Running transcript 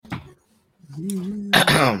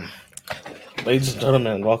Ladies and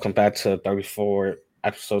gentlemen, welcome back to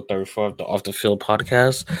episode 34 of the Off the Field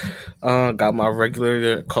podcast. Got my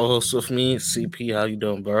regular co-host with me, CP. How you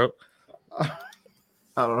doing, bro?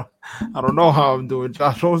 I don't know how I'm doing.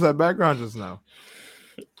 Josh, what was that background just now?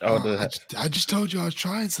 I just told you I was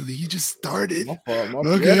trying something. He just started. My fault.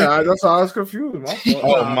 Okay. Yeah, that's why I was confused. My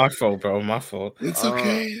fault. My fault, bro. My fault. It's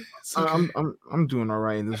okay. I'm doing all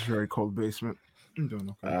right in this very cold basement. I'm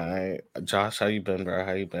doing okay. All right, Josh, how you been, bro?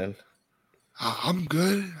 How you been? I'm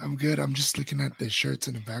good. I'm just looking at the shirts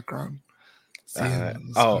in the background.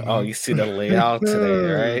 You see the layout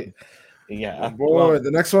today, right? Yeah. Boy,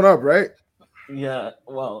 the next one up, right? Yeah.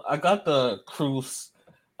 Well, I got the Cruz.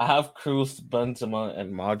 I have Cruz, Benzema,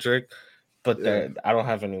 and Modric, but I don't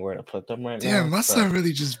have anywhere to put them right now. Damn, must I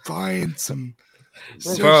really just buying some?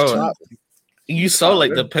 Bro, you saw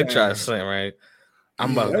like the picture I sent, right?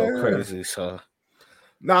 I'm about to go crazy. So,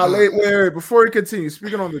 wait. Before we continue,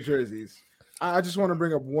 speaking on the jerseys, I just want to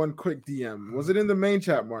bring up one quick DM. Was it in the main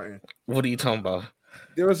chat, Martin? What are you talking about?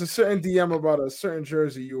 There was a certain DM about a certain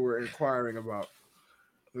jersey you were inquiring about.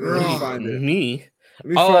 Let me find it. Me? Let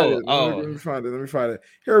me find it.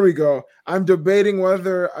 Here we go. I'm debating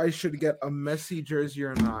whether I should get a Messi jersey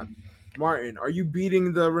or not. Martin, are you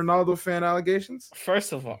beating the Ronaldo fan allegations?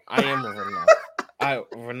 First of all, I am a Ronaldo.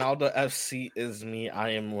 Ronaldo FC is me. I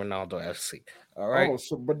am Ronaldo FC. All right.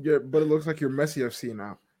 Oh, but it looks like you're Messi FC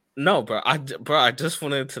now. No, bro. I just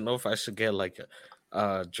wanted to know if I should get like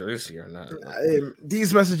a jersey or not.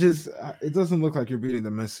 These messages, it doesn't look like you're beating the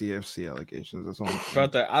Messi FC allegations. That's all.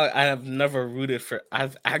 Brother, I have never rooted for.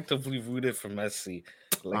 I've actively rooted for Messi,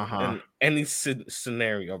 in any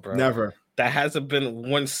scenario, bro. Never. That hasn't been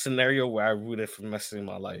one scenario where I rooted for Messi in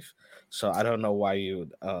my life. So I don't know why you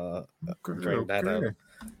would bring that up.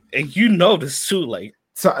 And you know this too, like.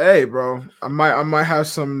 So hey, bro, I might have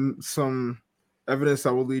some evidence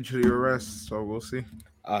that will lead you to your arrest. So we'll see.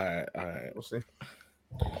 All right, we'll see.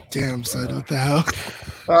 Damn, son, what the hell?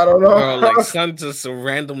 I don't know. Bro, like, son just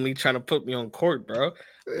randomly trying to put me on court, bro.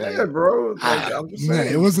 Yeah, bro. I'm just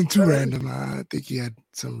saying. It wasn't too random. I think he had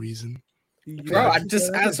some reason. Bro, I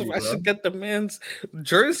just asked if I should get the man's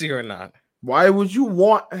jersey or not. Why would you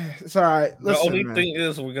want? It's all right. The only thing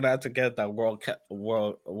is we're gonna have to get that World Cup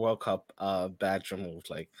badge removed.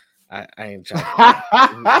 Like, I ain't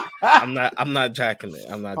jacking it. I'm not jacking it.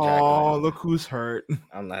 I'm not jacking it. Oh, look who's hurt.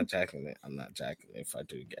 I'm not jacking it. I'm not jacking it if I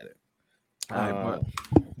do get it. All right, but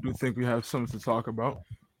do you think we have something to talk about?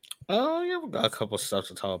 Oh, yeah, we got a couple stuff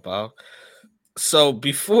to talk about. So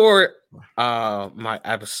before my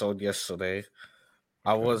episode yesterday,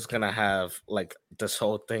 I was gonna have like this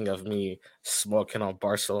whole thing of me smoking on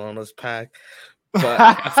Barcelona's pack. But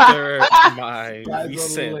after my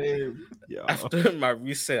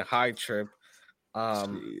recent high trip,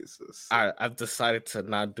 I've decided to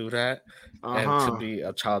not do that and to be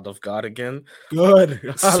a child of God again.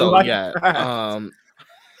 Good. So like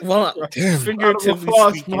well, figuratively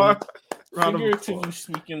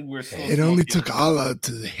speaking, we're so it only took Allah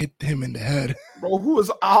to hit him in the head. Bro, who is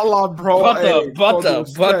Allah, bro?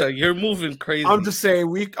 Butter, you're moving crazy. I'm just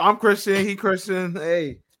saying, I'm Christian, he Christian.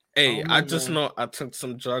 Hey, I just know I took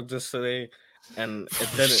some drugs yesterday, and it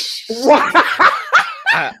didn't.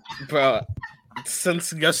 What? Bro,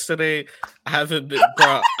 since yesterday, I haven't been,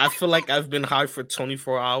 bro. I feel like I've been high for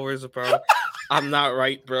 24 hours, bro. I'm not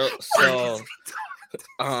right, bro. So,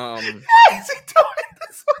 Why is he doing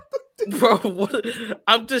this? Bro, what?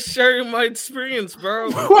 I'm just sharing my experience, bro.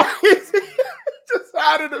 Why is he just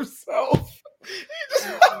outed himself?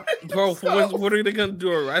 Bro, what are they gonna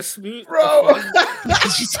do? Arrest me, bro? I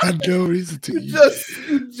just had no reason to.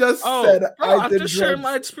 You just said I'm just sharing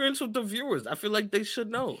my experience with the viewers. I feel like they should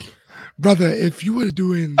know, brother. If you were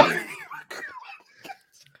doing, bro,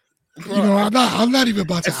 I'm not even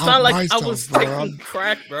about to. It's not like myself, I was taking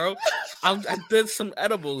crack, bro. I did some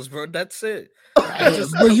edibles, bro. That's it.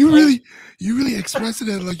 But you really expressed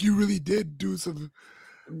it like you really did do some.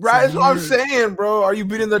 Right, that's what I'm saying, bro. Are you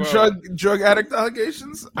beating the drug addict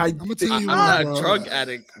allegations? I'm gonna tell you, I'm not a drug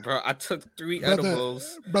addict, bro. I took 3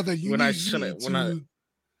 edibles, brother. You need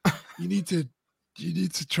to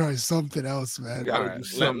try something else, man.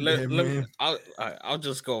 I'll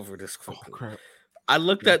just go over this quickly. I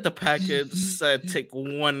looked at the package, said take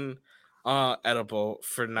 1 edible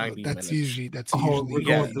for 90 minutes. That's usually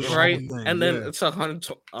right. And then it's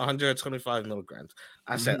 125 milligrams.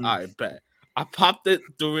 I said, I bet. I popped it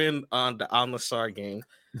during the Al Nassr game.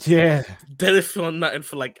 Yeah. Didn't feel nothing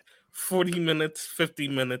for like 40 minutes, 50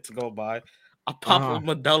 minutes go by. I popped a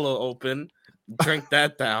Modelo open. drink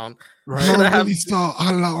that down. Right. Should No I one have really saw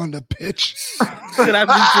Allah on the pitch. should I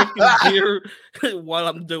be drinking beer while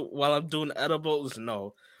I'm doing edibles?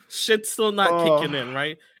 No. Shit's still not kicking in,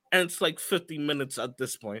 right? And it's like 50 minutes at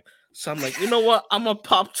this point. So I'm like, you know what? I'm gonna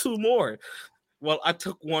pop 2 more. Well, I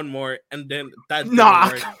took 1 more, and then that didn't Nah.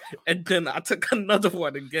 work. And then I took another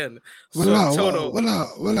one again. So Wallah, total,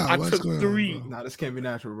 wallah, I what's took going 3. on, bro? Nah, this can't be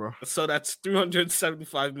natural, bro. So that's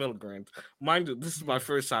 375 milligrams. Mind you, this is my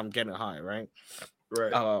first time getting high, right?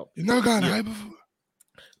 Right. You never got Yeah. high before?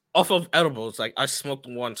 Off of edibles, like I smoked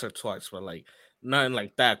once or twice, but like nothing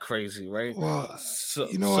like that crazy, right? Well, So,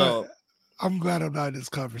 you know so, what? I'm glad I'm not in this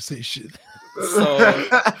conversation. so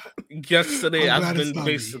yesterday I'm I've glad it's been not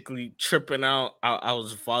me. basically tripping out. I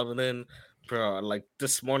was vomiting, bro. Like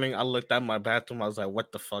this morning, I looked at my bathroom. I was like,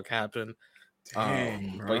 "What the fuck happened?"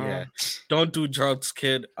 Dang, But bro. yeah, don't do drugs,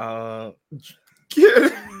 kid.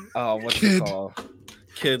 Kid. What's Kid. it called?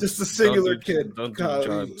 Kids, Just a singular kid. Don't do God.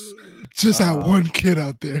 drugs. Just that one kid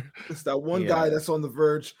out there. It's that one Yeah. guy that's on the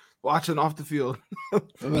verge watching off the field.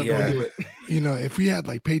 Look, Yeah. man, Do it. you know, if we had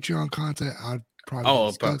like Patreon content, I'd probably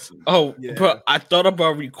discuss. Yeah. But I thought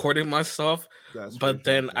about recording myself, That's but pretty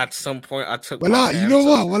then funny. at some point I took. Voila, my you know pants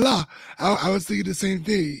what? off. Voila. I was thinking the same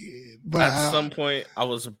thing. But At some point, I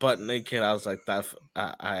was butt naked. I was like that.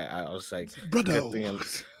 I was like, brother, good thing.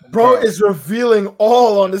 Bro is revealing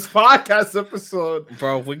all on this podcast episode.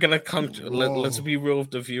 Bro, we're gonna come. Let's Whoa. be real with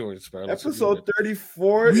the viewers, bro. Let's be Episode real.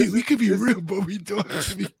 34. we could be real, but we don't have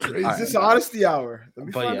to be crazy. Is this honesty hour? Let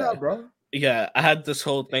me But find yeah. out, bro. Yeah, I had this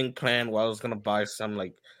whole thing planned where I was gonna buy some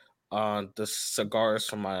like the cigars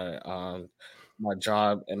from my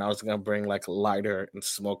job, and I was gonna bring like a lighter and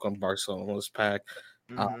smoke on Barcelona's pack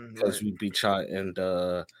because we beat shot in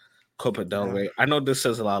the Copa del Rey. I know this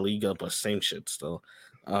says La Liga, but same shit still.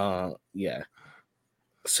 Yeah.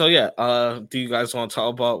 So yeah, do you guys want to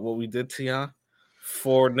talk about what we did to y'all?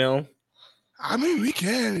 4-0. I mean, we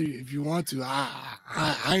can if you want to.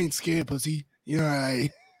 I ain't scared, pussy. You know, I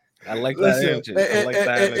like Listen, that energy. I like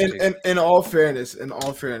that energy. in all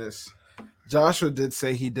fairness, Joshua did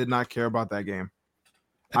say he did not care about that game.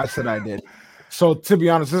 I said I did. So to be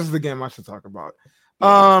honest, this is the game I should talk about.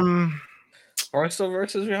 Barca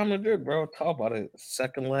versus Real Madrid, bro. Talk about it.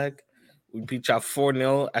 Second leg, we beat y'all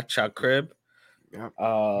 4-0 at y'all crib. Yep.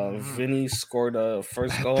 Vinny scored a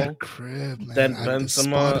first at goal. the crib, man. Then At the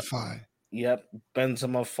Benzema. Spotify. Yep,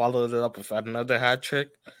 Benzema followed it up with another hat trick.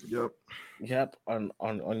 Yep. On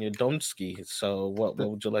your Donski. So what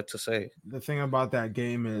would you like to say? The thing about that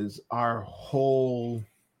game is our whole.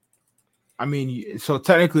 I mean, so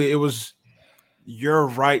technically it was your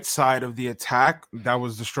right side of the attack that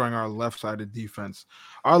was destroying our left side of defense.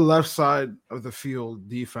 Our left side of the field,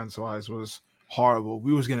 defense wise, was horrible.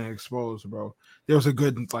 We was getting exposed, bro. There was a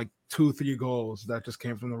good like 2-3 goals that just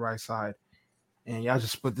came from the right side, and y'all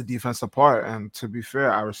just split the defense apart. And to be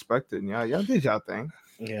fair, I respect it. Yeah, y'all did y'all thing.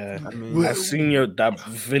 Yeah, I mean, I seen that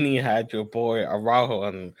Vinny had your boy Araujo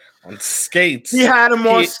on skates. He had him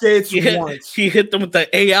on skates once. He hit them with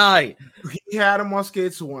the AI. He had him on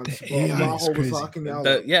skates once. The AI is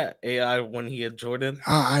crazy. AI when he had Jordan.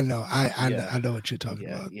 I know. I know what you're talking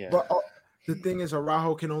about. Yeah. But the thing is,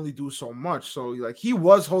 Araujo can only do so much. So like he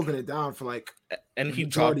was holding it down for like, and he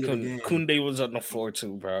dropped Kunde was on the floor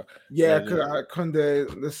too, bro. Yeah,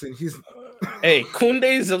 Kunde. Listen, he's. Hey, Kunde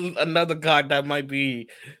is another guy that might be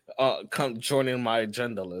come joining my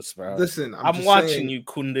agenda list, bro. Listen, I'm watching you,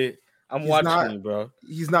 Kunde. I'm watching you, bro.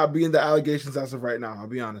 He's not being the allegations as of right now. I'll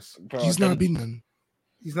be honest, bro. He's not being them.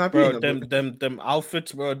 He's not being them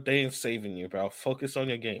outfits, bro. They ain't saving you, bro. Focus on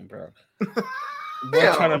your game, bro.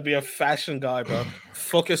 We're trying to be a fashion guy, bro.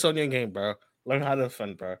 Focus on your game, bro. Learn how to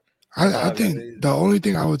defend, bro. I think the only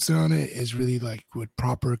thing I would say on it is really like with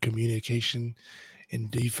proper communication in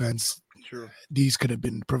defense. True. These could have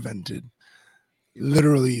been prevented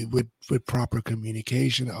literally with proper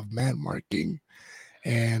communication of man marking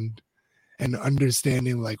and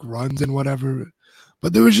understanding like runs and whatever,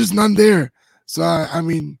 but there was just none there. So I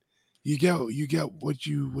mean, you get what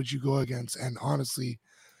you go against, and honestly,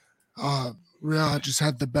 Real just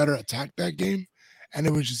had the better attack that game, and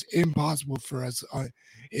it was just impossible for us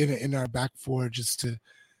in our back four just to.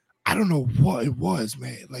 I don't know what it was,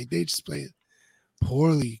 man. Like they just played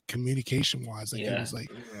poorly communication wise. Like it was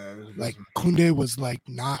like Kunde was like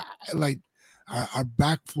not like our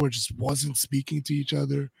back four just wasn't speaking to each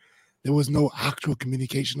other. There was no actual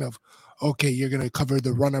communication of okay, you're gonna cover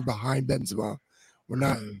the runner behind Benzema. We're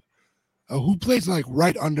not who plays like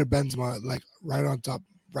right under Benzema, like right on top,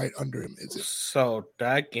 right under him, is it? So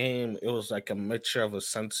that game, it was like a mixture of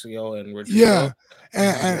Asensio and Rodrigo. Yeah,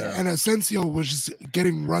 and Asensio was just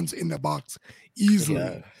getting runs in the box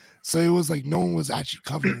easily. So it was like no one was actually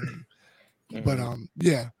covering him. But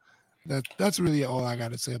yeah, that's really all I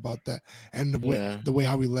got to say about that, and the way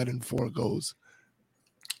how we let in 4 goals.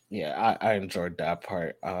 Yeah, I enjoyed that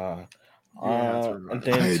part. And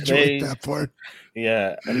then I enjoyed that part.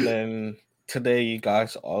 Yeah, and then today you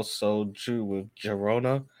guys also drew with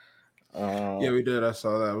Girona. Yeah, we did. I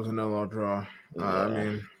saw that. It was a 0-0 draw. I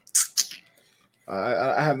mean,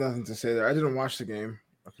 I have nothing to say there. I didn't watch the game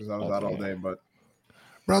because I was out all day. But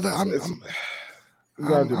brother, we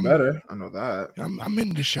gotta do better. I know that. I'm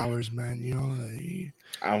in the showers, man. You know,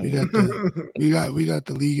 we got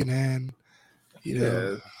the league in hand. You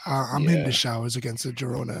know, I'm in the showers against the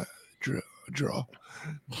Girona draw.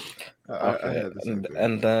 Okay,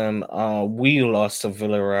 and then we lost to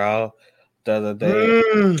Villarreal the other day.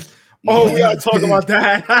 Oh, we gotta talk about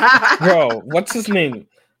that, bro. What's his name?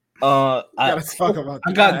 I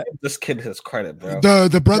got this kid his credit, bro.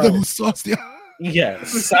 The brother who sauced you. Yeah,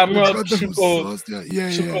 Samuel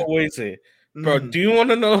Chukwueze. Bro, do you want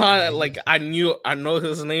to know how? Like, I know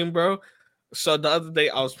his name, bro. So the other day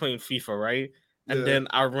I was playing FIFA, right? And then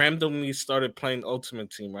I randomly started playing Ultimate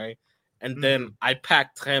Team, right? And then I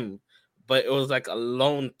packed him, but it was like a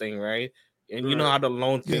loan thing, right? And you know how the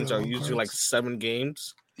loan things are usually like 7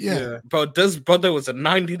 games. Yeah, bro. This brother was at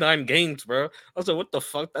 99 games, bro. I was like, what the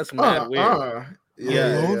fuck? That's mad weird.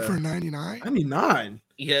 Loan for 99. 99.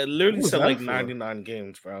 Yeah, literally said like 99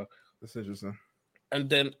 games, bro. That's interesting. And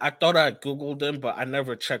then I thought I Googled him, but I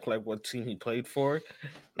never checked like what team he played for.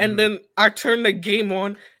 And then I turned the game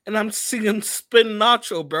on and I'm seeing Spin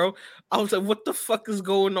Nacho, bro. I was like, what the fuck is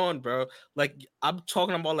going on, bro? Like, I'm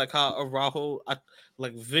talking about like how Araujo,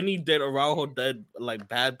 like Vinny did Araujo did like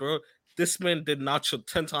bad, bro. This man did Nacho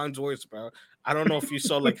 10 times worse, bro. I don't know if you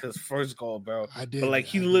saw like his first goal, bro. I did. But like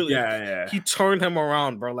he literally he turned him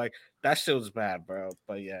around, bro. Like that shit was bad, bro.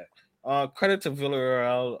 But yeah. Credit to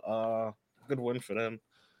Villarreal. Good win for them.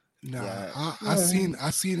 I seen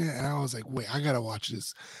it and I was like, wait, I gotta watch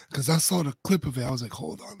this because I saw the clip of it. I was like,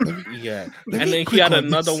 hold on, and then he had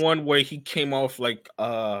another one where he came off like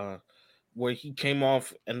and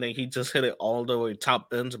then he just hit it all the way top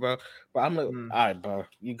bins, bro. But I'm like, all right, bro,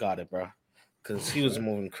 you got it, bro, because he was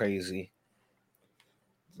moving crazy.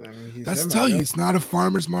 That's tell you, it's not a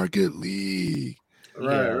farmers market league.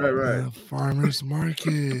 Right. Farmers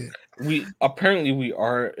market. We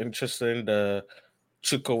are interested in the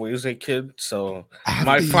Chukwueze kid, so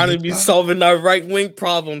might finally be solving our right wing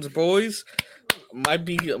problems, boys. Might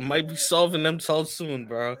be solving themselves soon,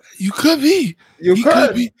 bro. You could be. He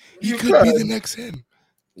could be the next him.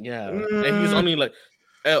 Yeah, and he's only like,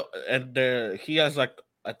 and he has like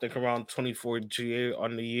I think around 24 GA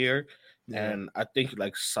on the year, and I think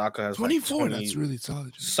like Saka has 24. Like 20, that's really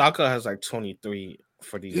solid. Saka has like 23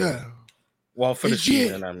 for the year. Yeah. Well, for the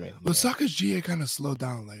season, I mean. Well, Saka's GA kind of slowed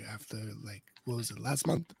down like after like what was it last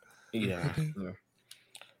month? Yeah.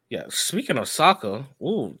 Speaking of Saka,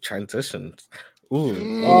 transitions. We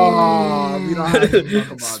don't have to talk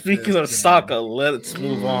about Speaking of Saka, let's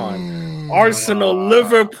move on. Arsenal,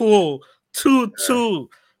 Liverpool, 2-2.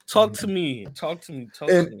 Talk to me.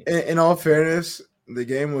 In all fairness, the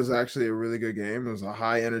game was actually a really good game. It was a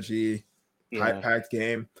high energy, high-packed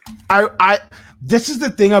game. This is the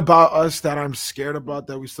thing about us that I'm scared about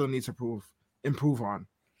that we still need to improve on.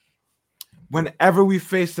 Whenever we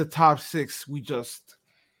face the top 6, we just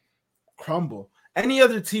crumble. Any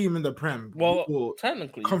other team in the Prem will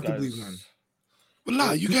technically comfortably win. Well,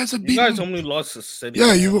 no, you guys have beaten. You guys only lost to City.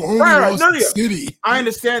 Yeah, you only lost to City. I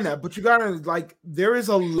understand that, but you gotta there is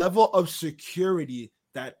a level of security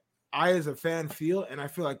that I, as a fan, feel, and I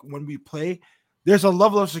feel like when we play, there's a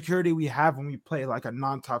level of security we have when we play like a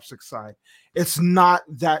non-top 6 side. It's not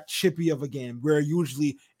that chippy of a game. We're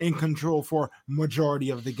usually in control for majority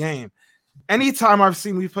of the game. Anytime I've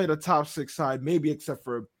seen we played a top 6 side, maybe except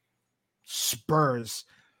for Spurs,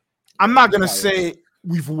 I'm not gonna say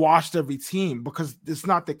we've washed every team because it's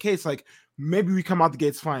not the case. Like maybe we come out the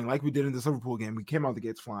gates flying, like we did in this Liverpool game. We came out the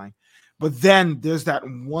gates flying, but then there's that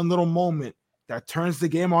one little moment that turns the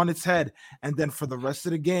game on its head, and then for the rest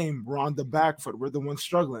of the game, we're on the back foot. We're the ones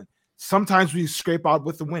struggling. Sometimes we scrape out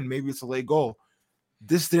with the win. Maybe it's a late goal.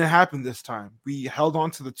 This didn't happen this time. We held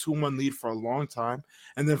on to the 2-1 lead for a long time,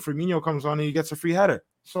 and then Firmino comes on and he gets a free header.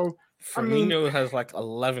 So Firmino has like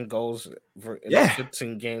 11 goals in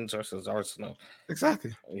 15 games versus Arsenal.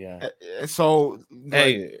 Exactly. Yeah. So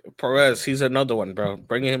hey, Perez, he's another one, bro.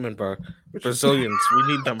 Bring him in, bro. Brazilians, we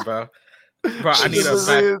need them, bro. Bro,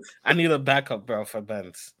 I need a backup, bro, for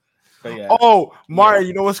Benz. But yeah. Oh, Mario,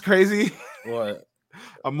 you know what's crazy? What?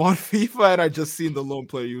 I'm on FIFA and I just seen the lone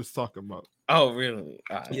player you was talking about. Oh, really?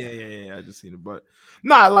 Yeah. I just seen it, but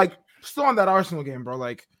like still on that Arsenal game, bro.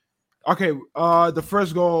 Like Okay, the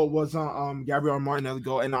first goal was Gabriel Martinelli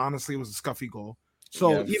goal, and honestly, it was a scuffy goal.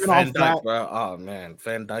 So Yeah, even Van off that, Dyke, bro. Oh man,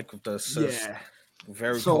 Van Dyke with the assist, yeah.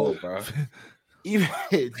 very So cold, bro. even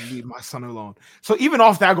leave my son alone. So even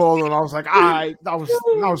off that goal, and I was like, that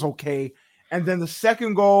was okay. And then the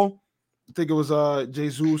second goal, I think it was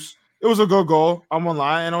Jesus. It was a good goal. I'm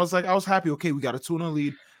online, and I was like, I was happy. Okay, we got a 2-0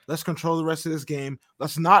 lead. Let's control the rest of this game.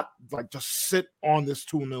 Let's not like just sit on this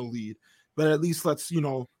 2-0 lead, but at least let's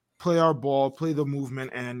play our ball, play the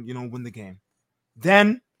movement, and win the game.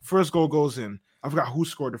 Then first goal goes in. I forgot who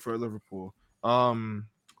scored it for Liverpool.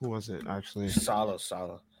 Who was it actually? Salah.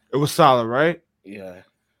 It was Salah, right? Yeah,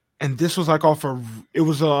 And this was like off it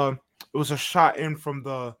was a shot in from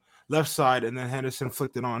the left side, and then Henderson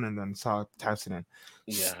flicked it on, and then Salah taps it in.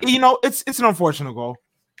 yeah. It's an unfortunate goal.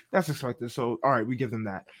 That's expected. So all right, we give them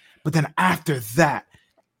that. But then after that,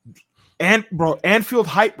 and bro, Anfield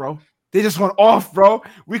hype, bro. They just went off, bro.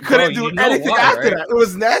 We couldn't do You know anything why, after right? that. It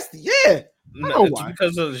was nasty. Yeah. I No, know it's why.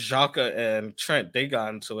 because of Xhaka and Trent. They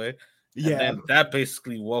got into it, and Yeah. then that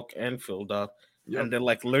basically woke Anfield up. Yep. And then,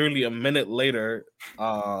 like literally a minute later,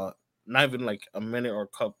 not even like a minute or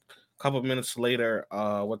couple minutes later,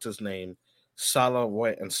 what's his name? Salah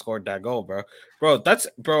went and scored that goal, bro. That's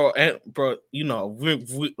bro, and bro,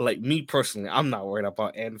 we like me personally, I'm not worried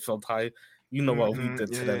about Anfield High. You know what we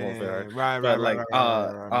did to them over there, Right, but right, right, like, right,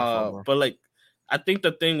 right, right, right. My fault, bro. but like, I think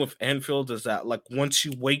the thing with Anfield is that like once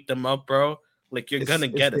you wake them up, bro, like you're gonna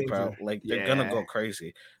It's get it, bro. dangerous. Like they're gonna Yeah. go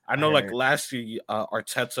crazy. I I know, hear like it. last year,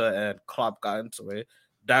 Arteta and Klopp got into it.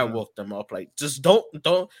 That Mm. woke them up. Like, just don't,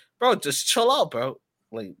 bro. Just chill out, bro.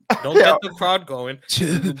 Like, don't Yeah. get the crowd going.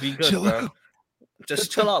 You will be good, Chill bro. out.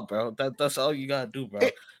 Just chill out, bro. That's all you gotta do, bro.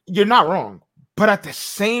 You're not wrong. But at the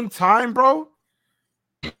same time, bro,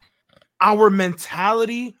 our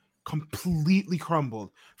mentality completely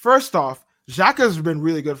crumbled. First off, Xhaka's been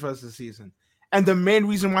really good for us this season. And the main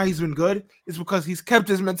reason why he's been good is because he's kept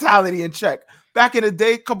his mentality in check. Back in the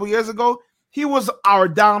day, a couple years ago, he was our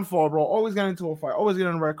downfall, bro. Always getting into a fight, always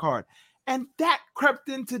getting a red card. And that crept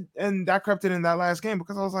in in that last game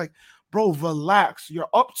because I was like, bro, relax. You're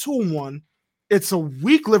up 2-1. It's a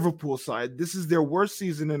weak Liverpool side. This is their worst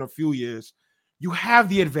season in a few years. You have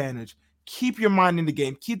the advantage. Keep your mind in the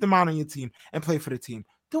game, keep the mind on your team, and play for the team.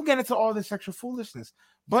 Don't get into all this extra foolishness.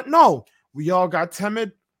 But no, we all got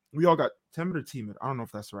timid. We all got timid or timid. I don't know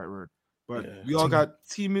if that's the right word, but Yeah. we all got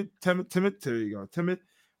timid. There you go, timid.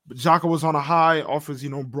 But Xhaka was on a high, off his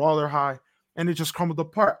brawler high, and it just crumbled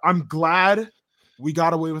apart. I'm glad we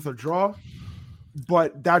got away with a draw,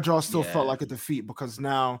 but that draw still felt like a defeat because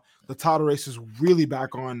now the title race is really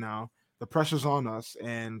back on. Now the pressure's on us,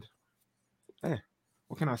 and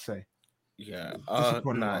what can I say? Yeah.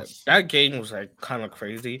 Disappointing Nah, loss. that game was like kind of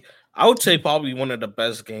crazy. I would say probably one of the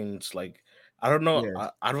best games. Like, I don't know. Yeah.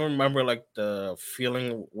 I don't remember like the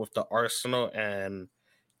feeling with the Arsenal and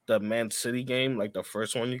the Man City game, like the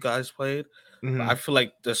first one you guys played. But I Mhm. feel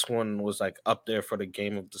like this one was like up there for the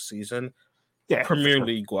game of the season, Yeah, for Premier sure.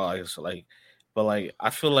 League wise. Like, but like I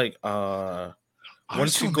feel like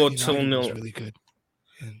once you Arsenal go Man 2 United was 0 really good.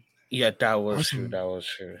 And yeah, that was true. Arsenal That was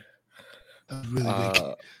true. that was really big.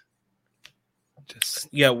 Uh, Just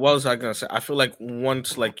yeah, what was I gonna say? I feel like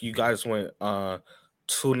once like you guys went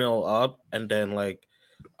 2-0 up, and then like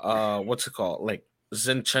what's it called? Like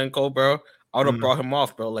Zinchenko, bro. I would have Mm, brought him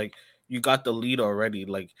off, bro. Like you got the lead already.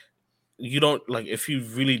 Like you don't like if you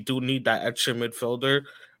really do need that extra midfielder,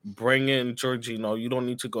 bring in Jorginho. You don't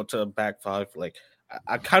need to go to a back five. Like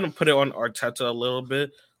I kind of put it on Arteta a little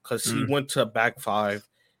bit because he mm, went to a back five,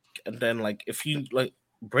 and then like if you like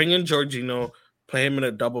bring in Jorginho, play him in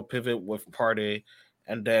a double pivot with Partey,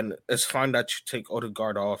 and then it's fine that you take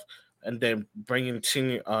Odegaard off, and then bring in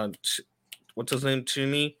Tini, what's his name,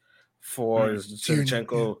 Tini, for mm. Tierney,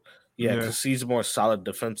 yeah. Zinchenko. Yeah, Yeah. because he's more solid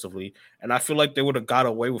defensively, and I feel like they would have got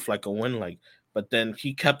away with like a win, like. But then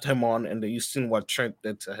he kept him on, and then you seen what Trent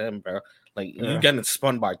did to him, bro. Like you Yeah. getting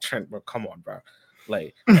spun by Trent, bro. Come on, bro.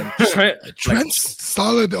 Like and Trent, like Trent's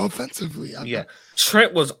solid offensively. yeah,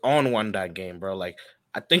 Trent was on one that game, bro. Like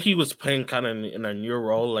I think he was playing kind of in a new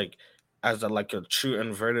role, like as a like a true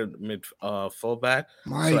inverted mid fullback. So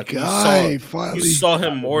My like guy, you finally. saw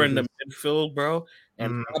him Finally more did in the this. midfield, bro.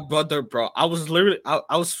 And Mm. my brother, bro, I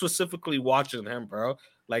was specifically watching him, bro,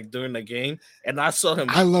 like during the game, and I saw him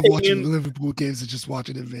I love watching pinging, Liverpool games and just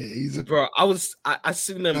watching him. Man. He's a bro. I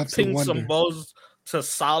seen him absolute ping some wonder. balls to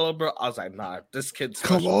Salah, bro. I was like, nah, this kid's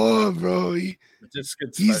Come special, on, bro. this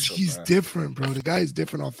kid's He's special, he's bro. different, bro. The guy is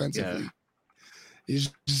different Yeah, offensively.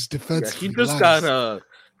 He's just yeah. He defensively. just got Relax.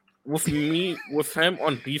 with him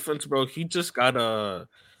on defense, bro. He just got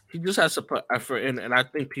He just has to put effort in, and I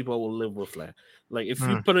think people will live with that. Like if you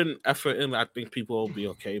Hmm. put in effort in, I think people will be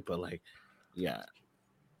okay. But like, yeah.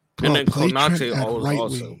 And Bro, then play Trent Konate at always right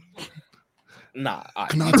also wing. you Konate, nah.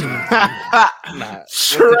 What the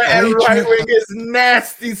Trent play right Trent wing at is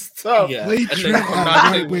nasty stuff. yeah, play and then Trent at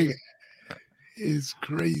right Konate wing is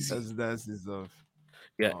crazy. That's nasty stuff.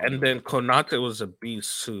 yeah, Oh, and man. then Konate was a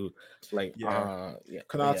beast too. Like Yeah. yeah, yeah.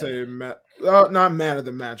 Konate, not man of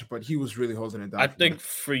the match, but he was really holding it down. I for me. think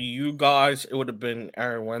for you guys, it would have been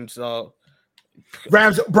Aaron Wenzel.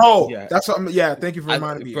 Rams, bro. Yeah, That's what. Yeah, thank you for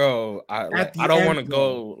reminding me. bro, I At I the don't end, want to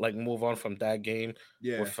though, go like move on from that game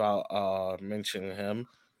yeah, without mentioning him.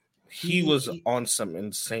 He he, was he on some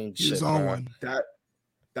insane He was shit, on bro. one.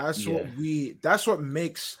 that's Yeah. that's what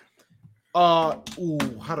makes I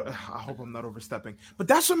hope I'm not overstepping, but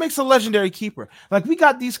that's what makes a legendary keeper. Like we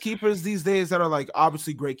got these keepers these days that are like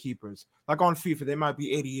obviously great keepers. Like on FIFA, they might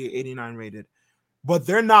be 88, 89 rated, but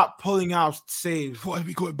they're not pulling out saves Why are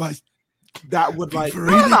we going by that would like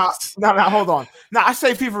FIFA no, ratings? hold on. No, I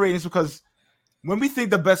say FIFA ratings because when we think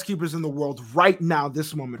the best keepers in the world right now,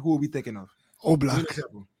 this moment, who are we thinking of? Oblak?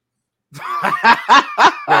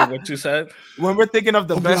 Wait, what you said? When we're thinking of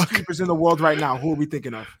the best Oblak. keepers in the world right now, who are we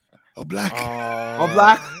thinking of? Oblak.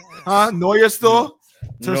 Black, huh? Neuer still?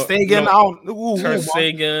 Ter Stegen out. Ter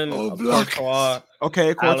Stegen, Oblak. Courtois,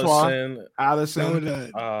 Okay, Courtois, Allison. Allison.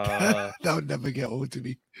 That would never get old to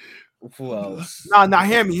me. Who else? Nah,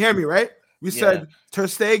 hear me, right? We Yeah. said Ter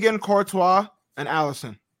Stegen, Courtois, and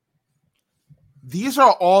Allison. These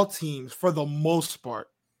are all teams for the most part,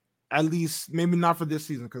 at least maybe not for this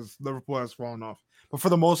season because Liverpool has fallen off, but for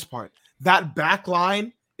the most part, that back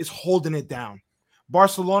line is holding it down.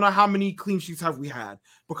 Barcelona, how many clean sheets have we had?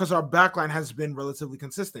 Because our back line has been relatively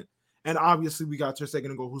consistent. And obviously we got Ter Stegen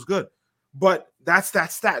and go who's good. But that's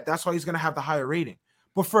that stat. That's why he's going to have the higher rating.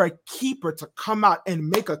 But for a keeper to come out and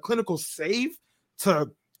make a clinical save to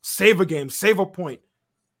save a game, save a point,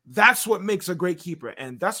 that's what makes a great keeper.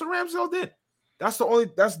 And that's what Ramsdale did. That's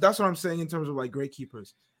what I'm saying in terms of like great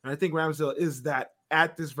keepers. And I think Ramsdale is that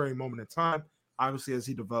at this very moment in time. Obviously, as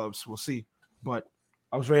he develops, we'll see. But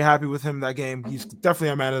I was very happy with him that game. He's definitely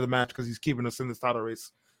a man of the match because he's keeping us in this title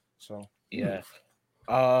race. So yeah.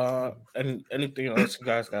 And anything else you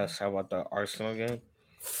guys got to say about the Arsenal game?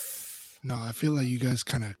 No, I feel like you guys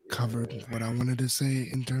kind of covered what I wanted to say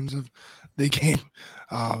in terms of the game,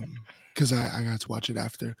 because I got to watch it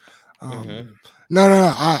after.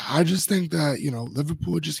 No, I just think that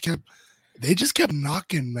Liverpool just kept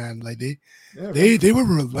knocking, man. Like they were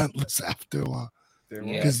relentless after a while.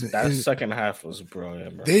 Yeah, that second half was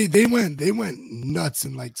brilliant, bro. They went nuts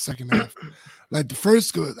in like second half. Like the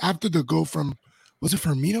first goal after the goal from, was it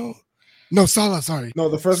Firmino? No, Salah. Sorry. No,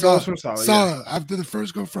 the first goal was from Salah. Salah. Yeah. After the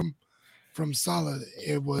first goal from Salah,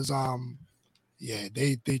 it was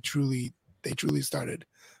they truly started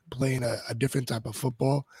playing a different type of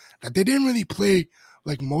football that they didn't really play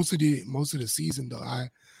like most of the season though. I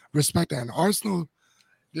respect that. And Arsenal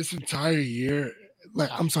this entire year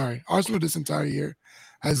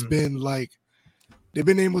has been like they've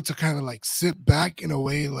been able to kind of like sit back in a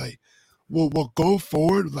way like we'll go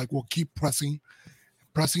forward, like we'll keep pressing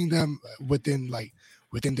them within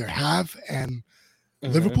their half, and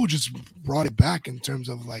Liverpool just brought it back in terms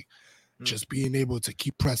of like just being able to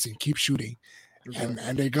keep pressing, keep shooting, and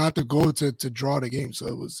they got the goal to draw the game. So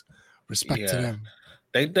it was respect to them.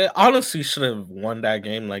 They honestly should have won that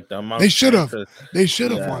game. Like the amount they should have won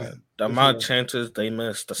it. The amount of chances they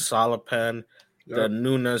missed, the Salah pen, the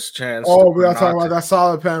Nunes chance. Oh, we gotta talk about that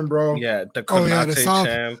Salah pen, bro. Yeah, the Konate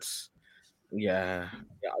chance. Yeah.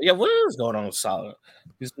 What is going on with Salah?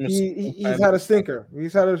 He's had a stinker.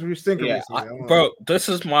 He's had a stinker recently. Bro, this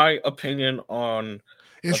is my opinion on.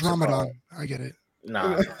 It's Ramadan. I get it.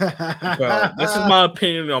 Nah, bro. This is my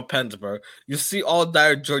opinion on pens, bro. You see all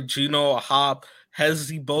that Jorginho, Hop,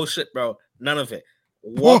 Hezzy bullshit, bro. None of it.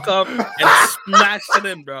 Walk up and smash it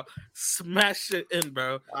in, bro. Smash it in,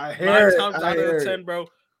 bro. 9 times out of 10, bro.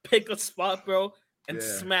 Pick a spot, bro, and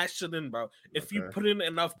smash it in, bro. If you put in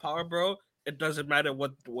enough power, bro, it doesn't matter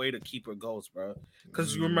what the way the keeper goes, bro.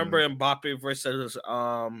 Because you remember Mbappe versus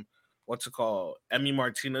what's it called? Emi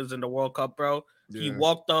Martinez in the World Cup, bro. Yeah. He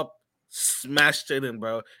walked up, smashed it in,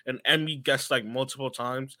 bro. And Emi guessed like multiple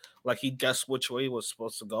times, like he guessed which way it was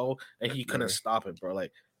supposed to go, and he couldn't stop it, bro.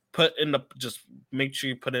 Like just make sure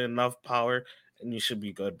you put in enough power, and you should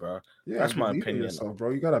be good, bro. Yeah, that's my opinion, yourself, bro.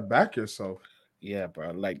 You gotta back yourself. Yeah,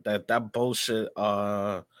 bro. Like that bullshit.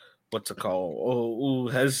 What's it called? Oh,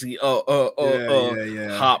 Hezzy.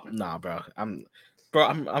 Hop. Nah, bro. I'm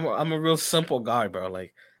a real simple guy, bro.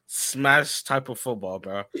 Like smash type of football,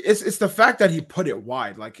 bro. It's the fact that he put it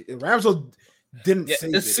wide. Like Ramsdale didn't Yeah, save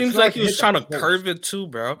it it. It's seems not like it he was hit trying the to post. curve it too,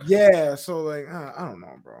 bro. Yeah, so like I don't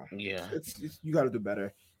know, bro. Yeah. It's you got to do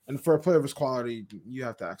better. And for a player of his quality, you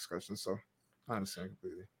have to ask questions. So I understand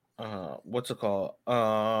completely. What's it called?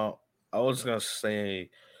 I was gonna say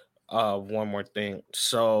one more thing.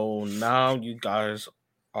 So now you guys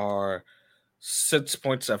are 6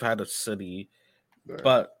 points ahead of City, Right.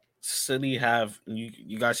 but City have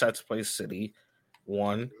you guys have to play City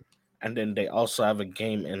one, and then they also have a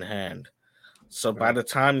game in hand. So by Right. the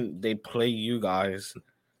time they play you guys,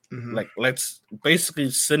 Mhm. like let's basically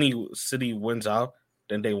City wins out,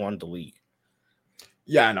 then they won the league.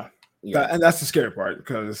 Yeah, I know. Yeah. And that's the scary part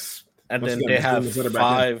because And once then again, they let's bring have the better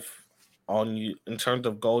back in. 5 on you in terms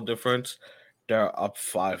of goal difference. They're up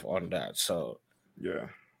 5 on that. So Yeah.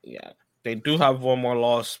 yeah, they do have one more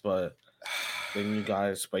loss, but than you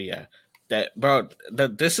guys. But yeah, that bro,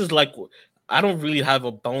 this is like I don't really have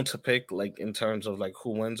a bone to pick like in terms of like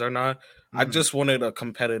who wins or not. I Mhm. just wanted a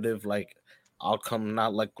competitive like outcome,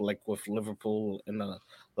 not like with Liverpool in the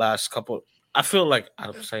last couple. I feel like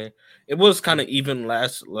I'm saying it was kind of even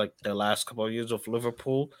last like the last couple of years of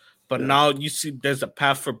Liverpool, but Yeah. now you see there's a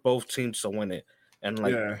path for both teams to win it, and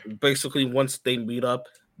like Yeah. basically once they meet up,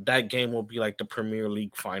 that game will be like the Premier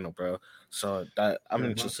League final, bro. So that I'm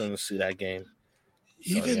Pretty interested much. to see that game. So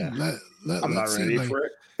yeah, Even I'm not let's say ready like for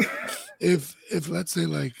it. if let's say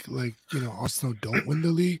like Arsenal don't win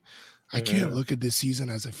the league, I can't Mhm. look at this season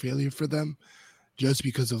as a failure for them just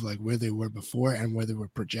because of like where they were before and where they were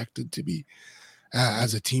projected to be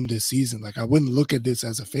as a team this season. Like I wouldn't look at this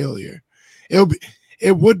as a failure.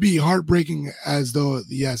 It would be heartbreaking as though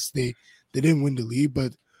yes they didn't win the league,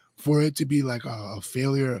 but for it to be like a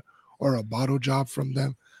failure or a bottle job from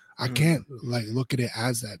them, I Mhm. can't like look at it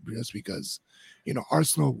as that just because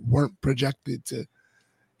Arsenal weren't projected to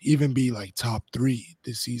even be like top 3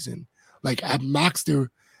 this season. Like at max there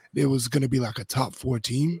was going to be like a top 4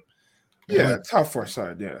 team, Yeah, but top 4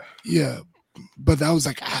 side. Yeah. yeah, but that was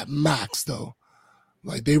like at max though.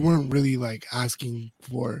 Like they weren't really like asking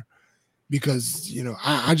for because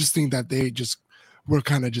I just think that they just were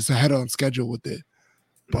kind of just ahead on schedule with it.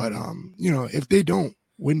 But if they don't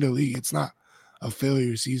win the league, it's not a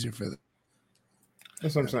failure season for them.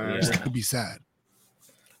 That's what I'm saying. I Just agree. yeah. to be sad.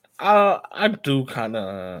 I do kind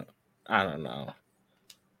of. I don't know.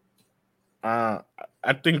 Uh,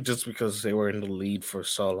 I think just because they were in the lead for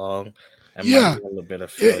so long, it might Yeah, be a little bit of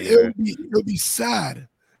it failure, it'll be sad,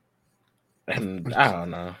 and I don't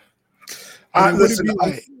know. but it wouldn't Listen, be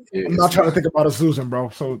like I'm not it's trying to not. think about us losing, bro.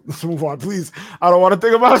 So let's move on, please. I don't want to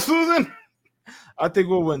think about us losing. I think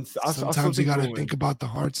we'll win. I still Sometimes you think gotta we'll win. think about the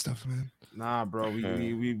hard stuff, man. Nah, bro.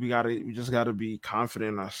 Hmm. We just gotta be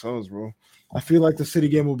confident in ourselves, bro. I feel like the City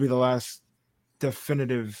game will be the last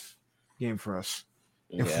definitive game for us.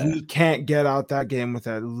 If Yeah, we can't get out that game with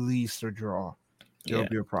at least a draw, it'll yeah.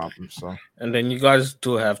 be a problem. So And then you guys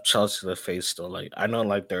do have Chelsea to face, though. Like I know,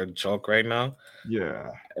 like they're a joke right now. yeah.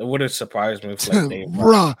 It wouldn't surprise me if like they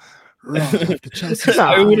raw, after Chelsea's it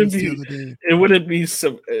Nah. wouldn't performance the be. other day. It wouldn't be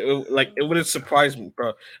like it wouldn't surprise me,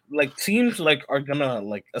 bro. Like teams like are gonna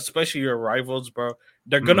like, especially your rivals, bro.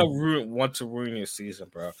 They're gonna Mm. want to ruin your season,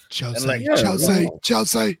 bro. And like Chelsea, Yeah, Chelsea, no.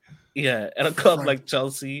 Chelsea. yeah, and a club Frank like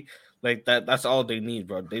Chelsea, like that's all they need,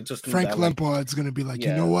 bro. They just need Frank that, like Lampard's gonna be like, you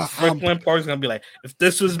know yeah. what? Frank Lampard's gonna be like, if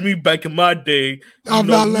this was me back in my day, I'm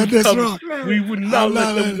not letting this rock. we Man, would I'm not let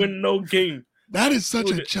not them letting. win no game. That is such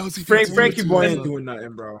a Would Chelsea thing to do Frankie too, boy as ain't well. doing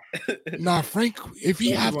nothing, bro. Nah, Frank, if he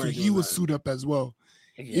Frankie have boy to, ain't he doing will nothing. suit up as well.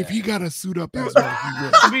 If Yeah. he got to suit up You- as well, he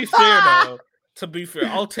will. To be fair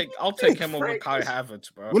though, I'll take him over Frank Kai is-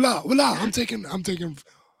 Havertz, bro. Well, I'm taking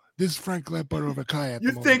this Frank Lampard over Kai at You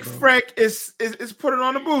the moment, think bro. Frank is putting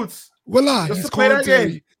on the boots Well, just he's to play calling that game?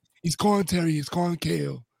 Terry. He's calling Terry. He's calling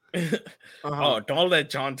Kale. Oh, don't let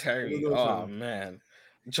John Terry. Don't tell Oh him. man,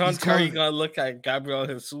 John He's Terry calling. gonna look at Gabriel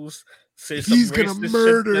Jesus, say some He's gonna racist shit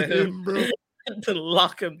murder to him, him, bro. and then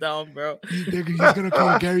lock him down, bro. He's gonna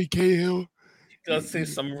call Gary Cahill. Gonna say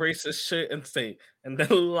some racist shit and then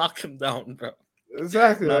lock him down, bro.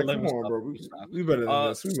 Exactly. Now Like, let come me on, stop. bro. Let me stop. We better than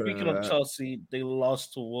this. We better Speaking than of that. Chelsea, they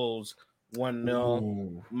lost to Wolves 1-0.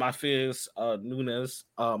 Ooh. My fears, Nunes,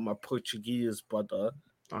 my Portuguese brother,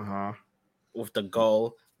 Uh-huh. with the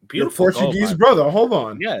goal. Your Beautiful goal, Portuguese by brother. Hold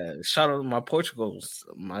on. yeah. Shout out to my Portuguese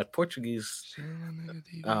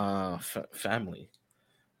family.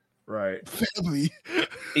 Right. Family.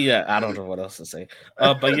 Yeah, I don't know what else to say.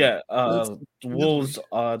 But yeah, That's Wolves,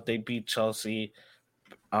 they beat Chelsea.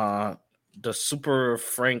 The Super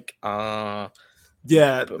Frank, Yeah,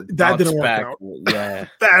 that bounce didn't work back. out. Yeah,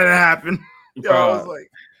 That didn't happen. Yo, I was bro. like,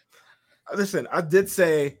 listen, I did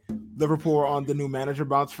say Liverpool on the new manager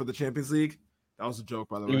bounce for the Champions League. That was a joke,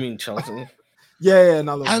 by the You way. mean Chelsea? Yeah.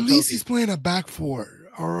 Not At least he's playing a back four.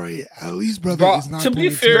 All right. At least, brother, Bro, is not to be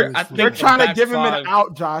playing fair, terrorist I football. They're think trying to back give him an five-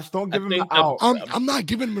 out, Josh. Don't give him think the out. I'm not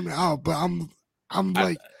giving him an out, but I'm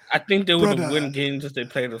like, I think they would have brother, win games if they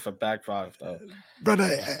played with a back five, though.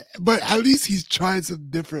 brother. But at least he's trying some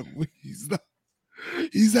different ways.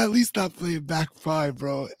 He's at least not playing back five,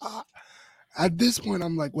 bro. At this point,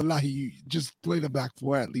 I'm like, wallahi, you just play the back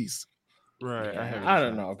four at least. Right. Yeah, I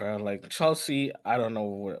don't know, bro. Like Chelsea, I don't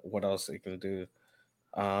know what else they can do.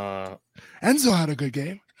 Enzo had a good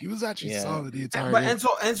game. He was actually Yeah. solid the entire But game.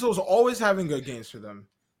 Enzo's always having good games for them.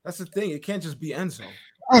 That's the thing. It can't just be Enzo.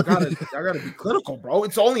 I gotta be clinical, bro.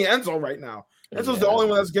 It's only Enzo right now. Enzo's the only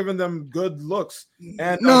one that's giving them good looks.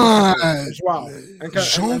 And Joao and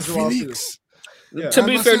Joao too. Felix. Yeah. To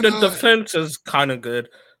be fair, the Ambassador- defense is kind of good.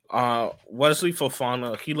 Wesley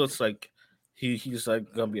Fofana, he looks like he's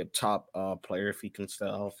like gonna be a top player if he can stay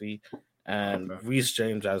healthy. And Reece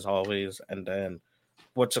James as always, and then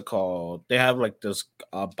what's it called? They have like this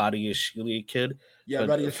Badiashile kid. Yeah,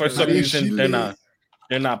 but for some reason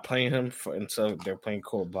they're not playing him until they're playing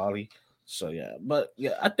Koulibaly. So yeah, but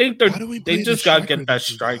yeah, I think they just gotta get that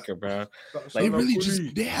striker, bro. Like,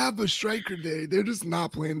 they have a striker there. They're just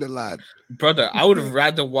not playing the lad. Brother, I would have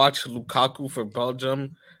rather watch Lukaku for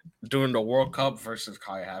Belgium during the World Cup versus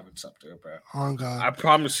Kai Havertz up there, bro. Oh God! I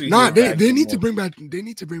promise you. Nah, they need to bring back. They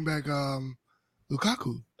need to bring back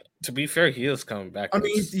Lukaku. To be fair, he is coming back. I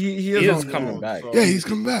mean, he is coming back. Yeah, he's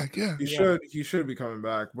coming back. Yeah, he should be coming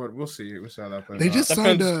back, but we'll see. We'll see how that plays. They just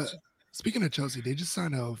signed a. Speaking of Chelsea, they just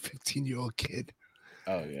signed a 15-year-old kid.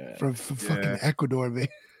 Oh yeah, from fucking Ecuador, man.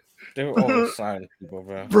 They were all signing people,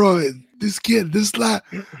 bro. Bro, this kid, this lad,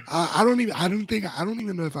 I don't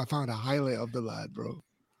even know if I found a highlight of the lad, bro.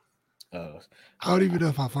 I don't even know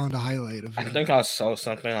if I found a highlight of him. I think I saw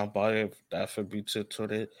something about it that Fabrizio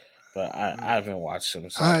tweeted, but I haven't watched him.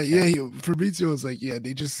 So Fabrizio was like, yeah,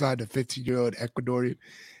 they just signed a 15-year-old Ecuadorian.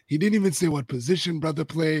 He didn't even say what position brother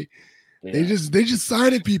play. Yeah. They just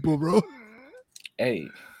signing people, bro. Hey,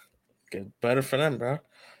 get better for them, bro.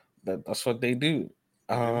 That's what they do.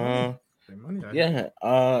 I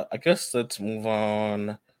guess let's move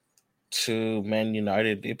on to Man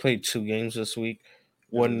United. They played 2 games this week.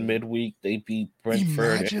 One midweek, they beat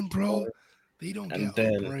Brentford. Imagine, bro. They don't get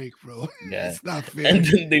a break, bro. Yeah, it's not fair. And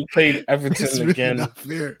then they played Everton it's really again. Not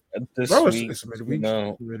fair. This week. It's midweek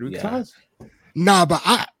ties. Nah, but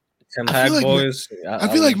I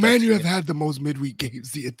feel like Man U have had the most midweek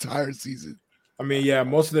games the entire season. I mean, yeah,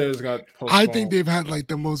 most of theirs got postponed. I think they've had like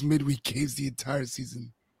the most midweek games the entire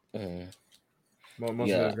season. Most of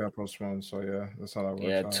theirs got postponed, so yeah, that's how that works.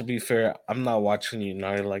 Yeah, to be fair, I'm not watching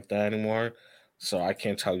United like that anymore, so I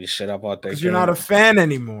can't tell you shit about that. Because you're not a fan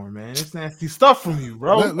anymore, man. It's nasty stuff from you,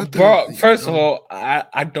 bro. First of all,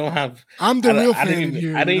 I don't have. I'm the real fan in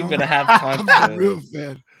here. I didn't even have time. I'm the real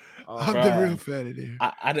fan. I'm the real fan in here.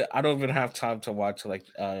 I don't even have time to watch like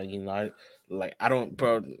United. Like I don't,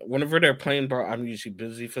 bro. Whenever they're playing, bro, I'm usually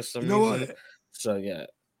busy for some reason. What? So yeah.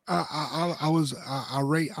 I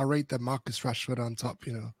rate the Marcus Rashford on top.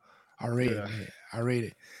 You know, I rate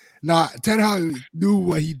it. Nah, Ten Hag knew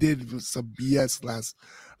what he did was some BS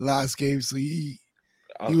last game, so he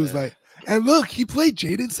was like, and look, he played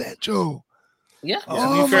Jadon Sancho. Yeah.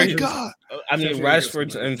 Oh my God. I mean,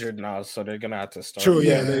 Rashford's injured now, so they're gonna have to start. True.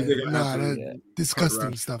 Yeah.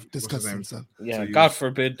 Disgusting stuff. Disgusting stuff. Yeah. God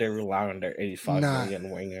forbid they rely on their 85 million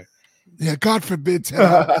winger. Yeah. God forbid.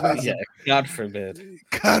 Yeah. God forbid.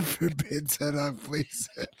 God forbid Ten Hag plays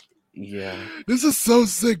it. Yeah. This is so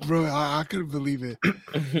sick, bro. I couldn't believe it.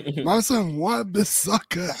 My son Juan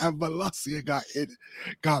Bissaka and Malacia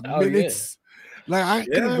got minutes. Yeah. Like I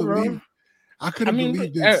couldn't believe. Bro. I couldn't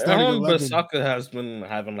believe this. Bissaka has been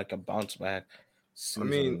having like a bounce back season. I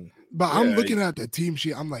mean, but I'm looking at the team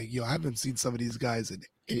sheet. I'm like, yo, I haven't seen some of these guys in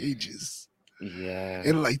ages. Yeah.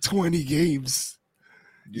 In like 20 games.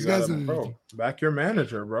 These guys are bro. Back your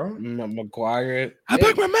manager, bro. Maguire. I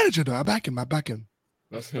back my manager though. I back him.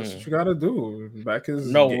 That's what you gotta do. Back his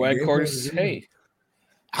hey.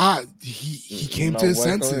 He came to his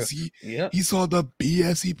senses. He saw the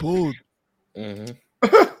BS he pulled.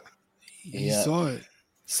 He saw it.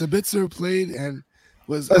 Sabitzer played and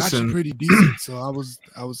was actually pretty decent. So I was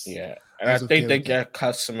yeah. And I think they got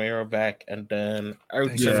Casemiro back, and then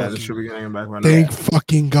they should be getting him back right now. Thank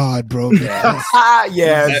fucking God, bro.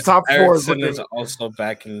 Yeah, top 4 Ericsson is also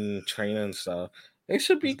back in training, so they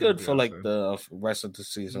should be good for like the rest of the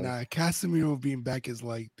season. Nah, Casemiro being back is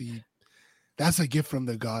like that's a gift from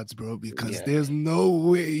the gods, bro. Because there's no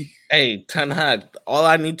way. Hey, Ten Hag, all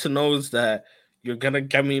I need to know is that you're gonna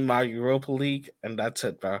get me my Europa League, and that's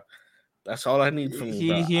it, bro. That's all I need from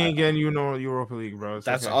you, bro. He ain't getting Europa League, bro. It's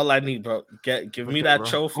That's okay. all I need, bro. Give me Okay, that bro.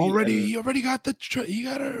 trophy. He already got the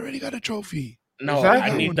already got a trophy. No, Exactly. I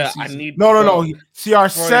Got need one that. this I season. need No. for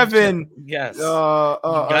CR7. yes. You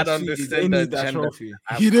gotta They understand the need that agenda. trophy.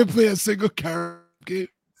 He didn't play a single character game.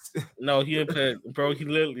 No, he didn't play, bro. He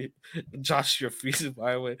literally Josh your feet,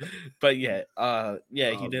 by the way. But yeah,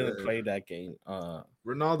 he didn't Man. play that game.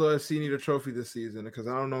 Ronaldo FC need a trophy this season because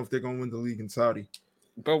I don't know if they're gonna win the league in Saudi.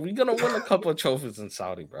 Bro, we're gonna win a couple of trophies in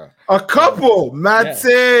Saudi, bro. A couple, mad yeah.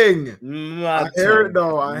 thing. Mad I hear thing. it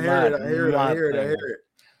though. I hear Mad- it. I hear it. I mad hear it. I thing. hear it.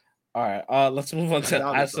 All right, let's move on I to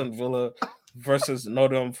doubt it, Aston Villa versus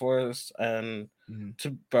Nottingham Forest, and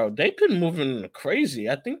bro, they've been moving crazy.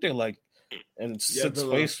 I think they're like in sixth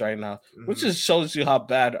place right now, which just shows you how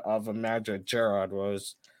bad of a manager Gerrard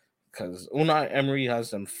was, because Unai Emery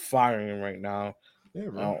has them firing right now. Yeah,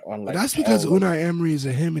 bro. On, But that's because Unai Emery is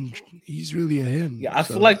a him, and he's really a him. Yeah, I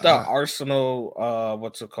feel like the Arsenal,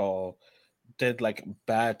 what's it called, did like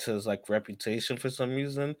bad to his like reputation for some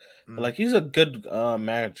reason. But like he's a good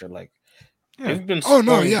manager. Like they've been scoring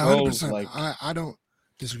goals. 100%. Like I don't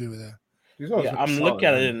disagree with that. Yeah, I'm looking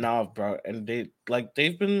at it now, bro, and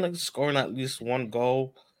they've been like scoring at least one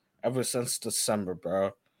goal ever since December,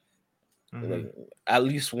 bro. Like at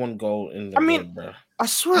least one goal in the game, bro. I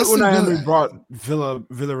swear Unai Emery brought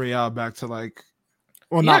Villarreal back to like.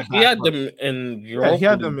 Well, yeah, he had them in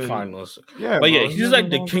Europa League finals. Yeah, but bro, yeah, he's like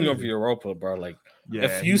the king of Europa, bro. Like,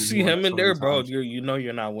 if you see him in there, bro, you know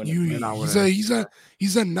you're not winning. He's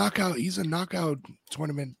a knockout. He's a knockout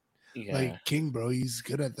tournament like king, bro. He's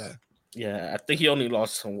good at that. Yeah, I think he only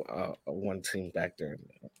lost to one team back there.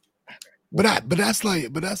 But that's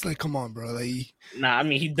like, come on, bro. Like, nah, I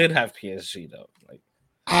mean he did have PSG though. Like,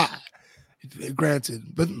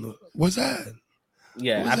 granted, but was that?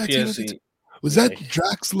 Yeah, at PSG. Was that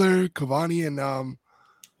Draxler, Cavani, and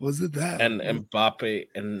was it that? And Mbappe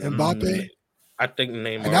and Mbappe? I think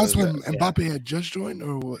Neymar. And that's when Mbappe had just joined,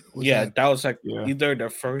 or what? That was like either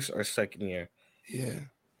their first or second year. Yeah.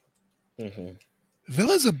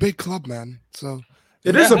 Villa's a big club, man. So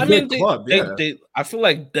it is a big club. They, I feel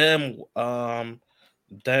like them and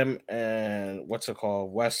what's it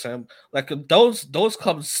called, West Ham. Like those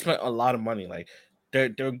clubs spent a lot of money. Like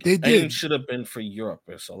their aim should have been for Europe.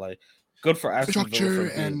 So like good for Aston Villa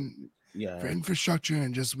for infrastructure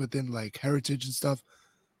and just within like heritage and stuff.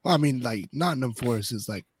 Well, I mean, like Nottingham Forest is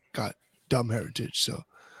like got dumb heritage. So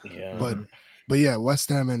but yeah, West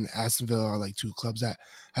Ham and Aston Villa are like two clubs that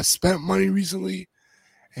have spent money recently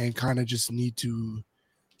and kind of just need to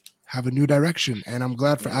have a new direction. And I'm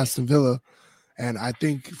glad for Aston Villa. And I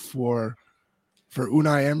think for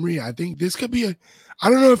Unai Emery, I think this could be I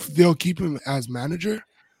don't know if they'll keep him as manager.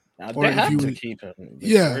 Or they have to keep him.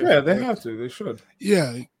 Yeah, they have to. They should.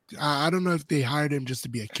 Yeah. I don't know if they hired him just to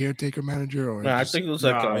be a caretaker manager or. No, I think it was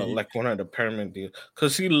like one of the permanent deals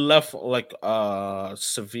because he left like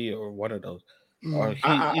Sevilla or one of those, or he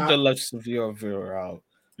either left Sevilla or Villarreal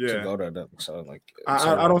to go to them. So like,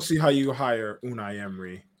 I don't see how you hire Unai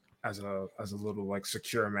Emery as a little like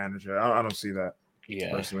secure manager. I don't see that.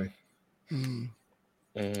 Yeah, personally.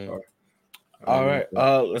 All right,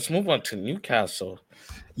 let's move on to Newcastle.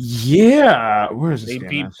 Yeah, where is this? They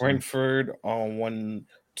beat Brentford on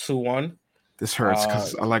 2-1. This hurts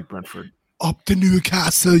because I like Brentford. Up to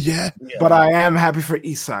Newcastle, yeah. But I am happy for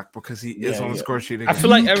Isak because he is on the score sheet again. I feel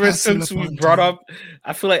like ever since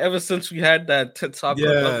we had that TikTok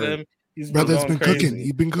of him, he's been cooking.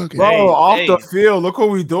 He's been cooking. Bro, off the field. Look what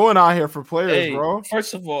we doing out here for players, bro.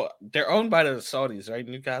 First of all, they're owned by the Saudis, right?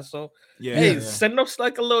 Newcastle. Yeah. Send us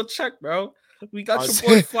like a little check, bro. We got your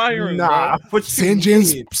boy firing, bro. St.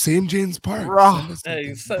 James Park.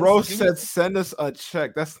 Bro said send us a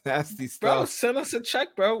check. That's nasty stuff. Bro, send us a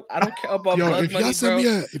check, bro. I don't care about blood money, bro.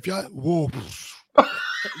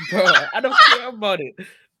 Bro, I don't care about it.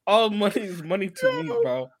 All money is money to me,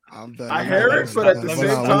 bro. I hear it, but at the same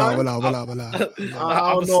time,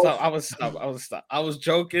 I was stop. I was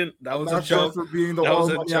joking. That was a joke. For being the all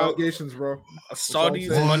money allegations, bro.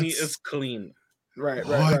 Saudi's money is clean. Right.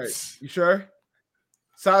 You sure?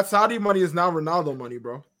 Saudi money is now Ronaldo money,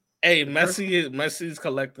 bro. Hey, Messi's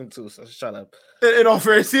collecting too, so shut up. In all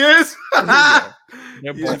fairness, he is. I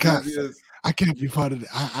can't be part of it.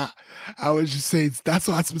 I was just saying that's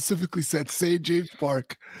why I specifically said St. James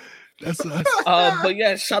Park. That's us. But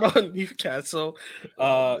yeah, shout out Newcastle.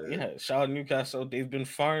 Shout out Newcastle. They've been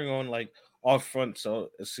firing on like off front,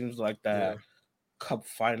 so it seems like that cup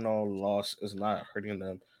final loss is not hurting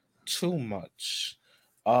them too much.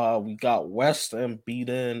 We got West Ham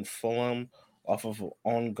beating Fulham off of an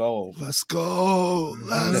own goal. Let's go.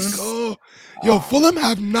 Let's This- go. Yo, Fulham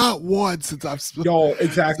have not won since I've spoken. Yo,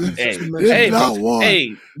 exactly. Hey, They've not won.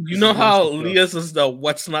 Hey, you know how Leah's is the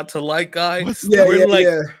what's not to like guy? Yeah, We're yeah, like,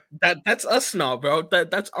 yeah. That's us now, bro.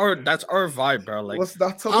 That's our vibe, bro. Like, What's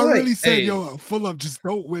not to I like? really said, Hey. yo, Fulham just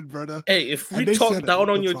don't win, brother. hey, if And we they talk said it, down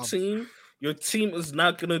on no your problem. your team is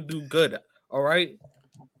not gonna do good. All right.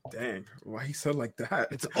 Dang, why he said like that?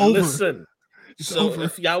 It's over. Listen. It's So over.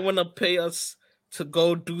 if y'all wanna pay us to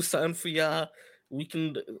go do something for y'all, we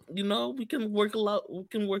can, we can work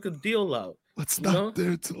a deal out. What's you not know?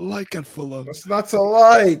 there to like at Fulham? What's not to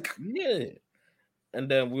like? Yeah. And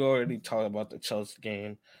then we already talked about the Chelsea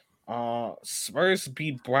game. Spurs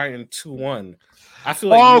beat Brighton 2-1. I feel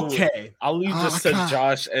like Okay. I'll leave I this to can't-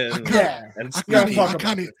 Josh and Yeah. and I gotta Speedy. talk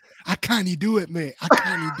about I can't do it, man. I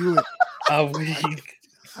can't do it.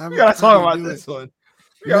 We We gotta talk about this one.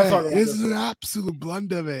 We gotta Man, talk about this this is an one. absolute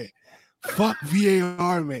blunder, man. Fuck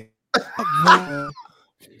VAR, man. Fuck VAR.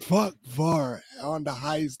 Fuck VAR on the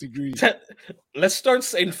highest degree. Let's start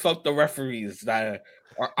saying fuck the referees that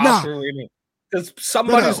are Nah. operating, because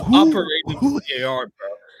somebody's Brother, operating who- VAR, bro.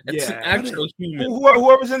 It's an Yeah. actual human.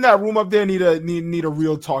 Whoever's in that room up there need a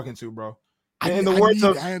real talking to, bro. In the words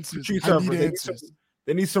of answers. Patrice I need Evra, answers.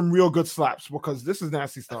 they need some real good slaps because this is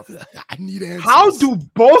nasty stuff. I need answers. How do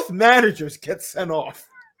both managers get sent off?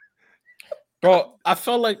 Bro, I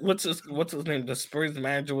felt like what's his name? The Spurs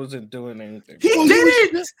manager wasn't doing anything. He Well,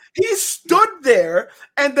 didn't. He stood there,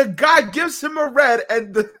 and the guy gives him a red.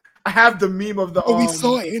 And I have the meme of the. Oh, we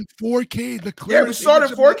saw it in 4K. The Yeah, we clearest saw it in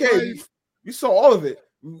image of my 4K. life. We saw all of it.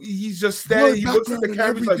 He's just standing. He looks at the background and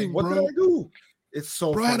camera. He's like, everything, "What bro. did I do?" It's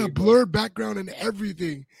so Bro funny. had a bro. blurred background and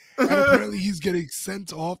everything. And apparently he's getting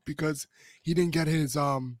sent off because he didn't get his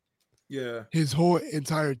Yeah, his whole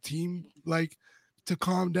entire team like to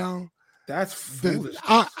calm down. that's foolish.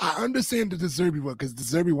 I understand the De Zerbi one because De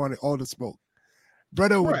Zerbi wanted all the smoke.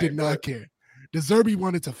 Brother Right, did not right. care. De Zerbi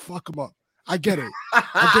wanted to fuck him up. I get it.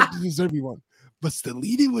 I get the De Zerbi one. But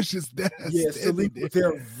Stalini was just there. Yeah, standing there.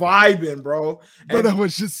 they're vibing, bro. And, Brother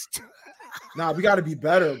was just nah, we got to be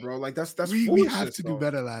better, bro. Like that's we foolishness, have to do though.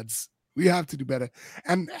 better, lads. We have to do better.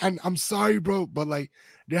 And I'm sorry, bro, but like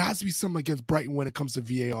there has to be something against Brighton when it comes to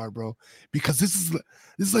VAR, bro. Because this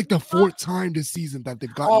is like the fourth time this season that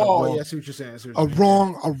they've gotten Oh, yeah, I see what you're saying. I see what a you're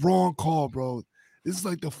saying. wrong call, bro. This is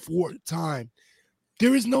like the fourth time.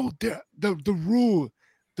 There is no the rule.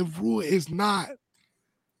 The rule is not.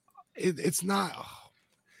 It's not.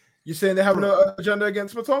 You're saying they have an agenda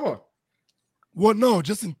against Matoma? Well, no,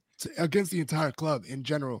 just against the entire club in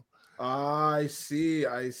general. I see.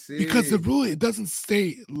 Because the rule, it doesn't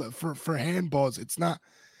say for handballs. It's not.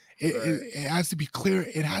 Right. It has to be clear.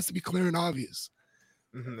 It has to be clear and obvious.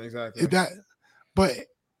 Exactly. But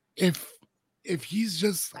if he's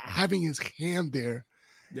just having his hand there,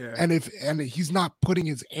 Yeah. and he's not putting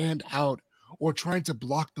his hand out or trying to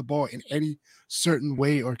block the ball in any certain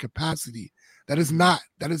way or capacity, that is not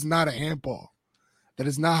a handball. That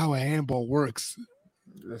is not how a handball works.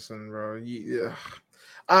 Listen, bro. Yeah.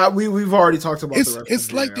 We've already talked about the rest It's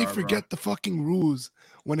of like they VAR, forget the fucking rules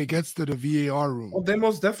when it gets to the VAR room. Well, they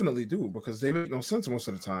most definitely do because they make no sense most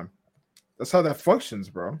of the time. That's how that functions,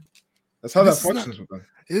 bro. That's how that functions with them.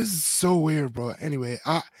 It's so weird, bro. Anyway,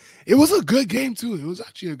 it was a good game too. It was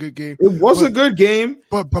actually a good game. It was a good game,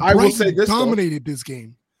 but I will Brighton say this, dominated this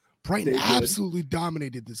game. Brighton They did. absolutely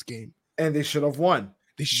dominated this game. and they should have won.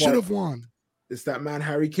 They should have won. It's that man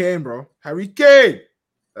Harry Kane, bro. Harry Kane.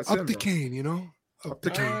 That's Up him, the bro. Kane, you know. Up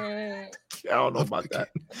the Kane. I don't know Up about the that.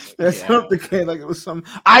 That's up the Kane like it was some.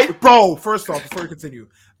 Bro. First off, before we continue,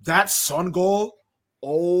 that Son goal.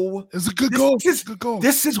 Oh, It's a good goal. This is, It's a good goal.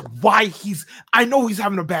 This is why I know he's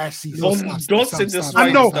having a bad season. Don't say this.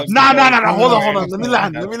 I know. Stop. Nah. No, Hold no, on. Let me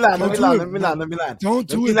land. Don't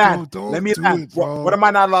do it, bro. Don't Let me do land. it, bro. What am I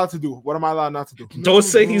not allowed to do? What am I allowed not to do? Don't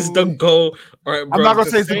say he's the goal. All right, bro. I'm not gonna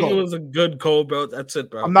say Just he's the It goal. was a good goal, bro. That's it,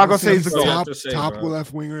 bro. I'm not gonna say he's He's the goal. top, to say, top bro.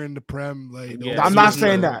 left winger in the Prem. Like, Yeah, don't I'm say not he's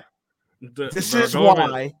saying the- that. This is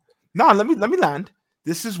why. No, let me land.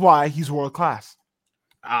 This is why he's world class.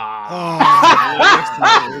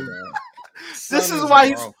 This is why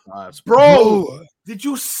he's bro. Did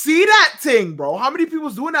you see that thing, bro? How many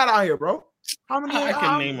people's doing that out here, bro? How many? I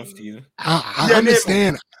can name a few. I Yeah,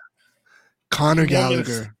 understand. Connor You want me to-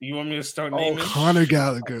 Gallagher. You want me to start naming? Connor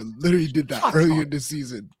Gallagher literally did that earlier this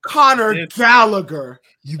season. Connor It's- Gallagher.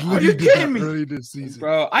 You Are literally you did that kidding me? earlier this season.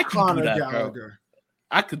 Bro, I can Connor do that, bro. Gallagher.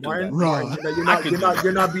 I could do Martin, that. Raw.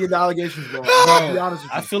 you're not being the allegations, bro. I'll be honest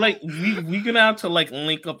with you. I feel like we gonna have to like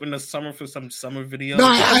link up in the summer for some summer videos. No,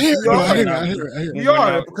 I hear You it. are. I hear it. We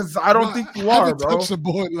are, because I don't think you are, haven't bro. touched the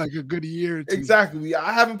ball in like a good year or two. Exactly.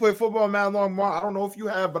 I haven't played football in that long. I don't know if you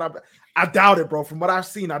have, but I doubt it, bro. From what I've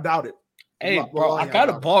seen, I doubt it. Hey, bro, I got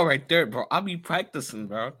a ball right there, bro. I'll be practicing,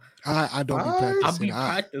 bro. I don't be Alright. practicing. I'll be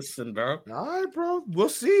practicing, bro. All right, bro. We'll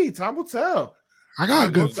see. Time will tell. I got a Time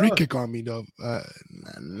will good free tell. kick on me though.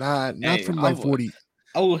 Not Hey, from I like would- 40.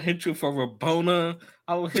 I will hit you for Rabona.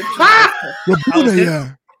 I will hit you. Rabona,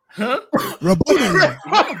 yeah. Huh? Rabona,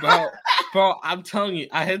 yeah. Bro, I'm telling you,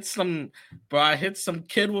 I hit some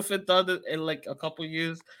kid with it the other in like a couple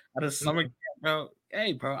years at a summer camp, bro.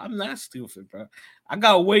 Hey, bro, I'm nasty with it, bro. I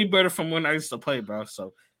got way better from when I used to play, bro.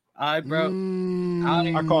 So, bro.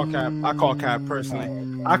 I call cap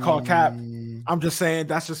personally. I call cap. I'm just saying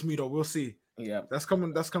that's just me though. We'll see. Yeah, That's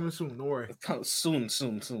coming soon. Don't worry. soon.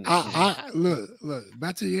 I look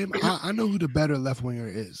back to the game. I know who the better left winger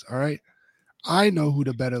is. All right, I know who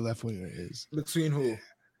the better left winger is. Between who?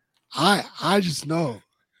 I just know.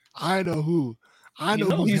 I know who. I know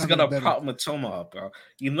who's he's having gonna better. prop Matoma up, bro.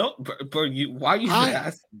 You know, bro. Why you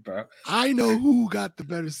asking, bro? I know who got the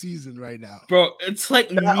better season right now, bro. It's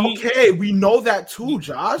like me. Okay, we know that too,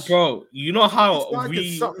 Josh. Bro, you know how it's like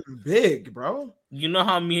it's something big, bro. You know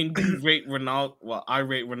how me and you rate Ronaldo. Well, I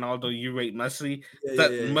rate Ronaldo. You rate Messi. Yeah,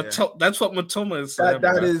 That's what Matoma is.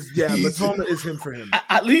 Matoma is him for him.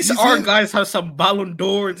 At least our guys have some Ballon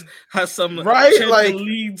d'Ors, has some like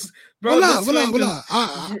leads, bro. I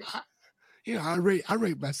rate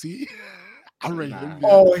Messi. I rate him.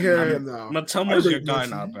 Oh, hear him now. Matoma's your guy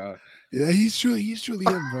now, bro. Yeah, he's truly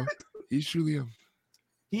him, bro. He's truly him.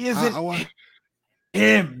 He isn't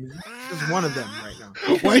him. He's one of them right now.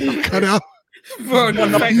 Why you cut out? Bro, the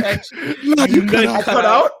fact that you cut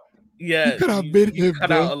out. Yeah, you cut out mid him, cut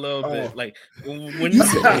bro. out a little bit. Like when you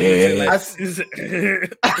said,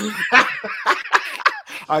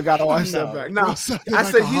 I gotta watch that back. No, I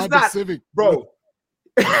said he's not, Civic, bro.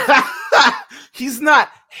 He's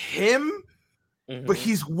not him, but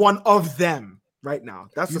he's one of them right now.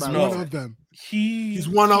 That's he's what one of them. He's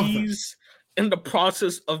one of them. He's in the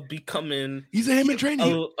process of becoming. He's a him in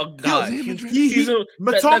training. A guy.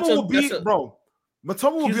 Matoma will be, bro.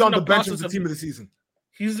 Matoma will be on the bench of the team of the season.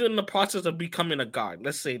 He's in the process of becoming a guard.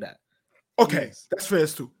 Let's say that. Okay, that's fair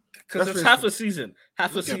too. Because it's half a season.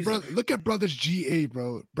 Look at Brothers GA,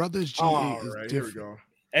 bro. Brothers GA is different. Here we go.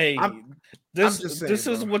 Hey, this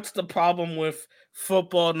is what's the problem with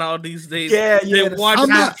football now these days. Yeah. They watch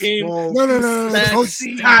that game. No.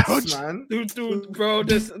 Stats, man. Dude, bro,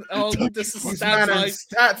 this is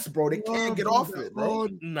stats, bro. They can't get off it, bro.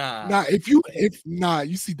 Nah.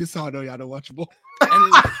 You see this how I know y'all don't watch ball.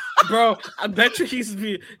 Bro, I bet you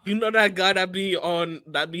you know that guy that be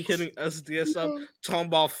hitting SDS up, talking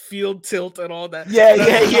about field tilt and all that. Yeah.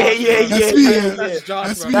 That's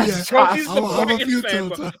Josh, bro. That's Josh. He's the Brighton fan,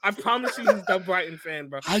 bro. I promise you, he's the Brighton fan,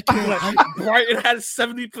 bro. Brighton has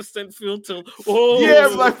 70% field tilt. Oh, yeah,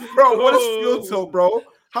 like, bro, what is field tilt, bro?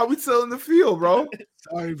 How we tilting the field, bro?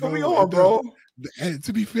 Sorry, bro. Put me on, bro. And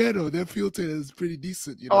to be fair though, their field tilt is pretty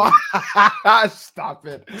decent. You know, stop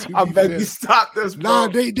it! I beg you, stop this, bro. Nah,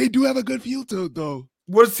 they do have a good field tilt though.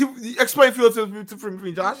 Explain field tilt for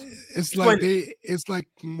me, Josh? It's like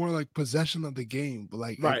more like possession of the game, but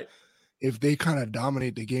like if they kind of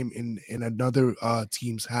dominate the game in another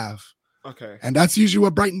team's half. Okay, and that's usually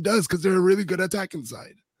what Brighton does because they're a really good attacking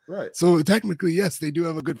side. Right. So technically, yes, they do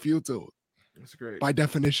have a good field tilt. That's great by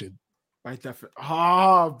definition.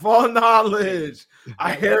 Ball knowledge.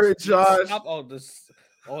 I hear it, Josh. Stop all this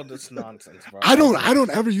nonsense, bro. I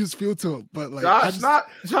don't ever use field tilt, but like Josh,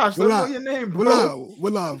 let's know your name,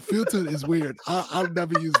 bro. Field tilt is weird. I've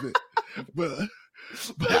never used it, but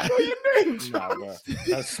know your name, Josh.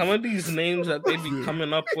 Bro. Some of these names that they be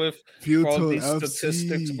coming up with field for all tilt these FC.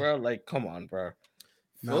 statistics, bro. Like, come on, bro.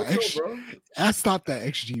 No, bro. I stopped that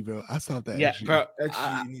XG, bro. Yeah,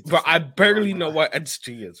 XG. Bro. I barely know what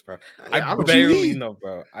XG is, bro. I barely know,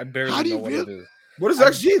 bro. I barely know what it is. What is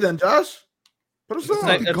XG then, Josh? Put us on.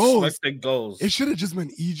 Like expected goals. It should have just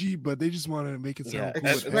been EG, but they just wanted to make it sound cool.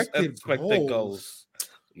 Expected goals.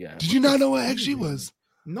 Yeah. Did you not know what XG was?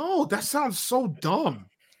 No, that sounds so dumb.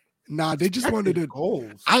 Nah, they just wanted to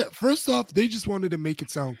goals. First off, they just wanted to make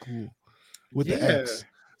it sound cool with the X.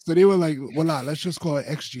 So they were like, "Well, let's just call it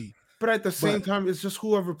XG." But at the same time, it's just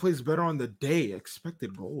whoever plays better on the day.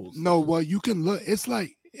 Expected goals. No, well, you can look. It's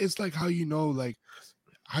like how you know, like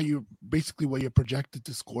how you basically what you're projected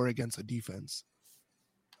to score against a defense,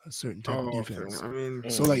 a certain type of defense. Okay. I mean,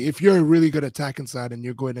 so like if you're a really good attacking side and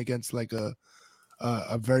you're going against like a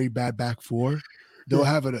very bad back four,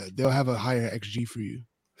 they'll have a higher XG for you.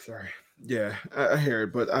 Sorry. Yeah, I hear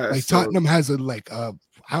it, but Like Tottenham has I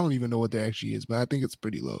don't even know what their XG is, but I think it's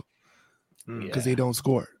pretty low because they don't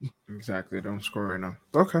score. Exactly, they don't score right now.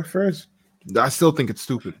 Okay, fair. I still think it's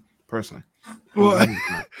stupid, personally. Well,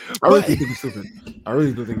 I really think it's stupid. I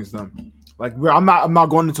really do think it's dumb. Like I'm not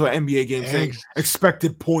going into an NBA game saying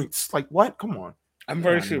expected points. Like what? Come on. I'm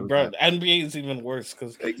very sure, bro. The NBA is even worse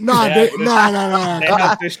because They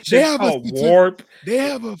have this shit called warp. They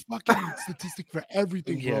have a fucking statistic for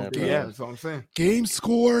everything, bro. Yeah, that's what I'm saying. Game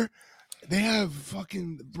score. They have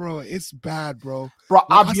fucking bro. It's bad, bro. Bro,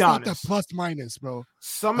 I'll be honest. That plus minus, bro.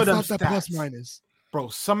 Some of them stats, plus minus, bro.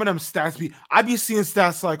 Some of them stats I be seeing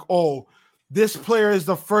stats like, oh, this player is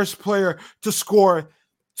the first player to score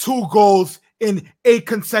 2 goals in 8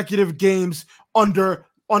 consecutive games under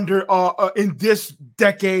in this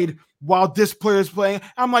decade while this player is playing.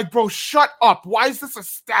 I'm like, bro, shut up. Why is this a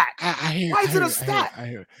stat? Why is it a stat? I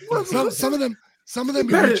hear it. Some of them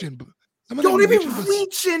be reaching. Don't even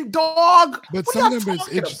reaching, dog. But some of them is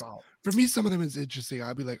interesting. For me, some of them is interesting.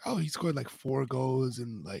 I'll be like, oh, he scored like 4 goals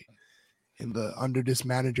in the under this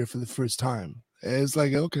manager for the first time. It's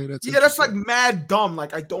like, okay, that's like mad dumb.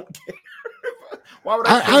 Like I don't care. Why would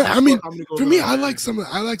I mean, for me, I like some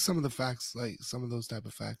of the facts, like some of those type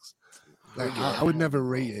of facts. Like I would never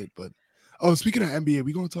rate it, but speaking of NBA,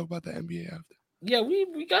 we gonna talk about the NBA after. Yeah,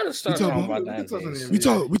 we gotta start talking about that.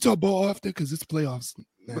 NBA. We talk ball after because it's playoffs.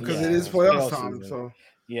 Man. Because it is playoffs time. So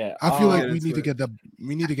yeah, I feel like we need to get the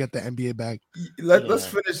NBA back. Let's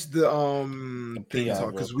finish the thing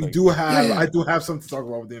because we do have I do have something to talk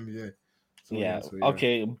about with the NBA. So,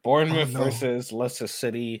 Okay. Bournemouth versus Leicester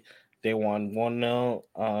City. They won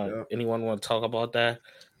 1-0. Anyone want to talk about that?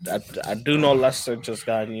 I do know Leicester just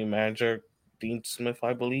got a new manager, Dean Smith,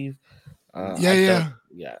 I believe. They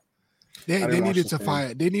needed to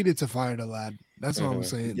fire. They needed to fire the lad. That's what I'm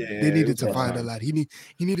saying. Yeah, they needed to fire the lad. He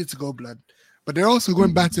needed to go blood. But they're also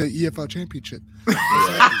going back to the EFL Championship. That's what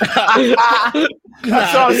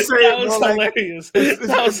I'm saying. That was hilarious.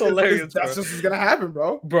 That was hilarious. That's just what's gonna happen,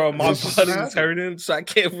 bro. Bro, my body's hurting, so I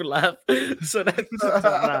can't laugh. So that's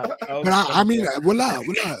not. But I mean, voila.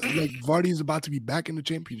 Like Vardy's about to be back in the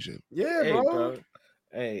championship. Yeah, bro.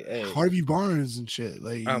 Hey. Harvey Barnes and shit.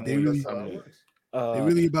 Like they really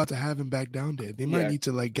about to have him back down there. They might need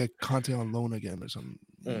to like get Conte on loan again or something.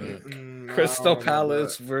 Crystal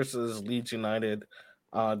Palace versus Leeds United.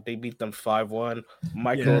 They beat them 5-1.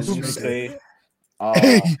 Michael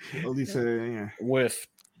Olise, with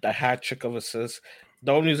the hat trick of assists.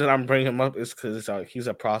 The only reason I'm bringing him up is because he's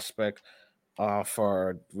a prospect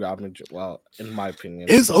for Real Madrid. Well, in my opinion,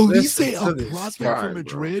 is Olise a prospect for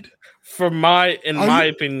Madrid? In my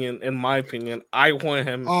opinion, I want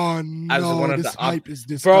him as one of the hype is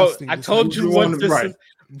disgusting. Bro, I told you what this is.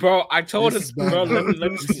 Bro, I told him, bro. Let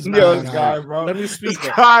me speak. Let me speak.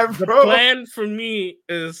 The plan for me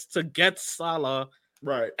is to get Salah,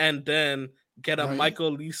 right, and then get a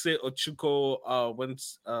Michael Olise or Chuko.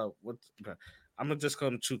 I'm gonna just call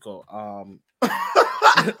him Chuko.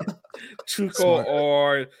 Chuko,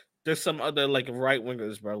 or there's some other like right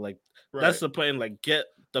wingers, bro. Like that's the plan. Like get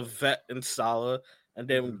the vet in Salah, and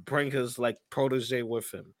then bring his like protege with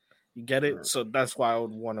him. You get it? Right. So that's why I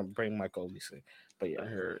would want to bring Michael Olise. But yeah, I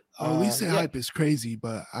heard it. Olise hype is crazy,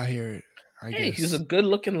 but I hear it. I guess he's a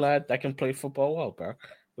good-looking lad that can play football well, bro.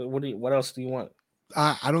 But what else do you want?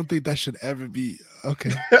 I don't think that should ever be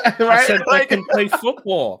okay. Right? I said I can play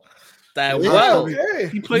football well. Okay.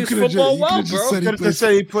 He plays football well, bro. He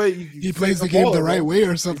plays the game the right way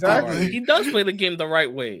or something. Exactly. He does play the game the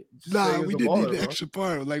right way. Nah, we didn't need the extra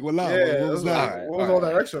part. Like, what was that? What was all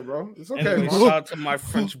that extra, bro? It's okay. Anyway, shout out to my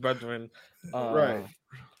French brethren. Right.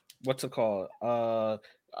 What's it called? A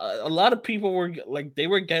lot of people were like, they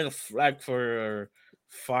were getting flagged for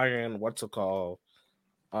firing. What's it called?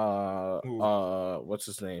 What's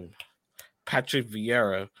his name? Patrick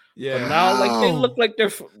Vieira. Yeah. But now, like, they look like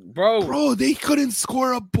they're bro. They couldn't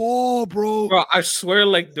score a ball, bro. Bro, I swear,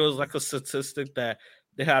 like, there was like a statistic that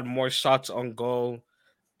they had more shots on goal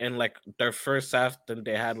in like their first half than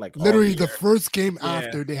they had like literally the first game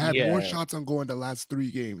after they had more shots on goal in the last 3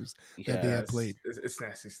 games that they had played. It's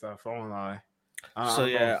nasty stuff. I won't lie. So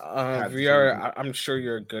Vieira, I'm sure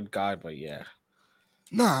you're a good guy, but yeah.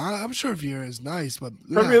 Nah, I'm sure Vieira is nice, but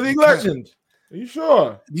Premier League legend. Are you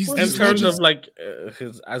sure? In terms of like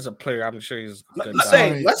his as a player, I'm sure he's good.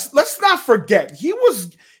 Let's not forget he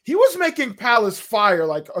was making Palace fire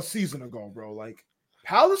like a season ago, bro. Like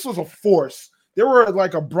Palace was a force. They were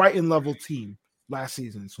like a Brighton level team last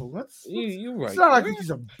season. So you're right. It's not like he's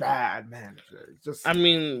a bad manager.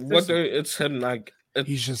 Whether it's him, like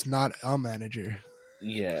he's just not a manager.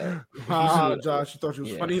 Yeah. Josh, you thought you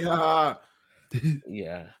was Yeah. funny?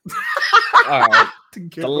 Yeah. All right.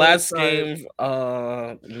 Get The all last excited.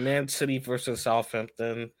 game, Man City versus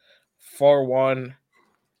Southampton, 4-1.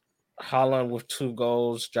 Holland with 2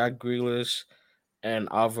 goals, Jack Grealish, and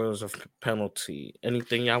Alvarez with penalty.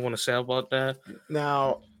 Anything y'all want to say about that?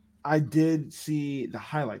 Now, I did see the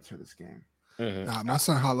highlights for this game. Mhm. Nah, my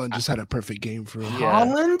son Holland just had a perfect game for him. Yeah.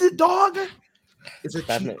 Holland, dog, is a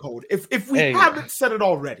That cheat man- code. If we Hey. haven't said it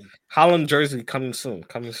already. Holland jersey coming soon.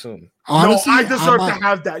 Coming soon. Honestly, no, I deserve might, to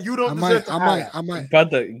have that. You don't deserve to have that. I might.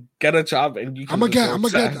 Brother, get a job and you can I'm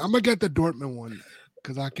deserve that. gonna get the Dortmund one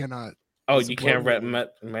because I cannot. Oh, It's you a can't rep Dortmund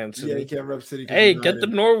one. Man Yeah, you City. can't rep City. Hey, get the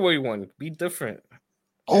Norway one. Be different.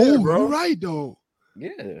 Oh, bro. you're right though.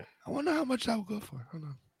 Yeah. I wonder how much that would go for. Hold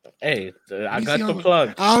on. Hey, I me got see the how-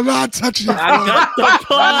 plug. I'm not touching your plug. I got the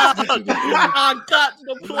plug. touching the plug. I got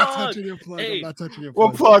the I'm not plug. touching your plug. Hey, I'm not touching your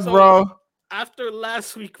What plug. plug, bro? After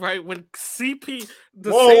last week, right, when CP,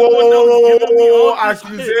 the Whoa, same one that was giving me all this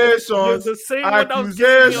shit, accusations. the same one that was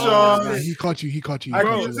giving me all Nah, this he shit. caught you. He caught you.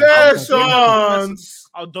 Bro, Accusations.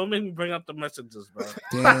 Oh, don't make me bring up the messages, bro.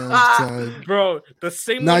 Damn, son. Bro, the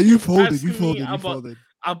same Nah, one you was folded. asking You me folded. You about, folded.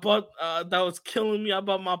 about that was killing me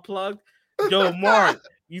about my plug. Yo, Mark,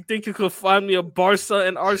 you think you could find me a Barca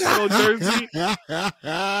and Arsenal jersey?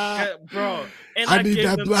 Yeah, bro. And I need gave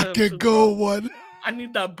that them black to him, and too, gold bro. one. I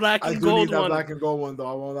need that black I and do gold need that one. black and gold one, though.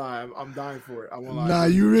 I won't lie. I'm dying for it. I won't lie. Nah,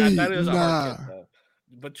 you really that is a hard nah. kit, though.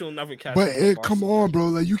 But you'll never catch But me. come on, bro.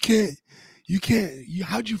 Like you can't.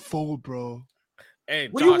 How'd you fold, bro? Hey,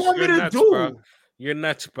 What do you Josh, want me you're to nuts, do? bro. You're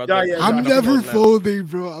nuts, brother. Yeah, yeah, I'm Josh, never nuts. folding,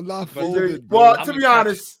 bro. I'm not But folding, bro. Well, I'm to be gonna catch-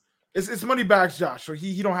 honest, it's money back, Josh. So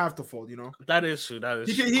he don't have to fold. You know, That is true. That is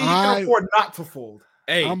he true. can afford not to fold.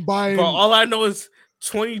 Hey, I'm buying. bro, all I know is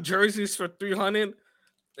 20 jerseys for 300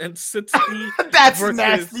 and 60. That's versus-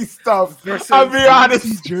 nasty stuff. versus I'll be honest,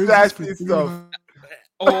 60 jerseys nasty for stuff. 300.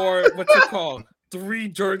 Or what's it called? 3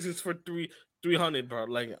 jerseys for 300, bro.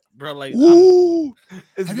 Like, bro, like, Ooh,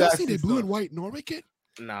 It's have y'all nasty seen the blue stuff. and white Norway kit?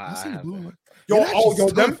 nah. I've seen the blue and white. Yo, Yeah, that's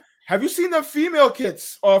just them. tough. Have you seen the female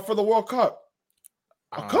kits for the World Cup?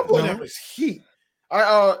 A couple of no. them is heat.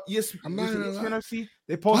 Yes, I'm not gonna lie. ESPN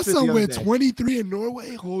they My posted son the other went day. 23 in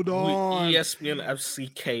Norway. Hold on. ESPN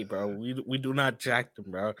FCK, bro. We do not jack them,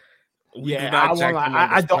 bro. We do Yeah, not I jack won't them lie.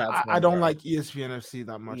 on this platform, I don't bro. like ESPN FC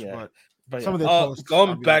that much, Yeah. but some of the yeah. posts, I'll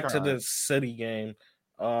Going be back like, to alright. the City game,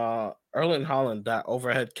 Erling Haaland, that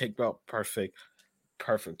overhead kick, bro, perfect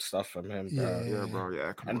stuff from him, bro. Yeah. Yeah, bro.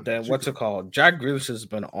 Yeah, come on. And then what's it called? Jack Grealish has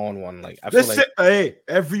been on one. Like, I feel Listen, like, hey,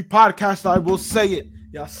 every podcast I will say it.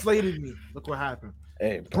 Y'all slated me. Look what happened.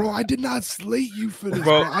 hey, Bro, I did not slate you for this,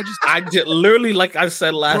 Bro, bro. I did literally, like I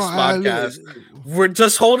said last Bro, podcast, we're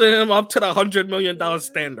just holding him up to the $100 million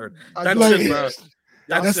standard. That's like, it, bro.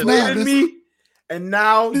 Y'all That's it. not- slated me, and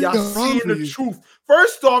now y'all Nigga, seeing the hungry. truth.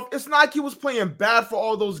 First off, it's not like he was playing bad for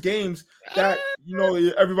all those games that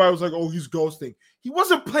everybody was like, "Oh, he's ghosting." He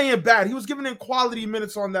wasn't playing bad. He was giving in quality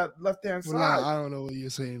minutes on that left hand Well, side. I don't know what you're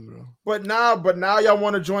saying, bro. But now y'all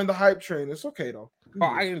want to join the hype train. It's okay though. Bro,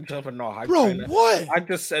 I ain't jumping no hype Bro, train. what? I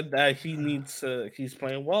just said that he's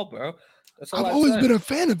playing well, bro. That's all I've I always said. been a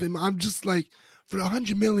fan of him. I'm just like, for the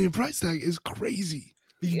 100 million price tag is crazy.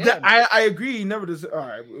 Yeah, I agree. He never does. All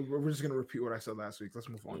right, we're just gonna repeat what I said last week. Let's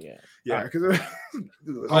move on. Yeah. Because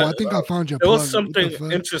Oh, I think I found your There plug. was What the something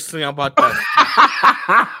fuck? interesting about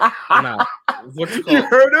that. Nah, what's it you called?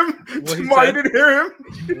 heard him. What he Somebody said? didn't hear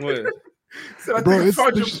him. What? Said, I Bro, think I it's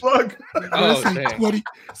found the your sh- plug. Oh, it's like dang. 20.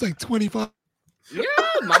 It's like 25. Yeah,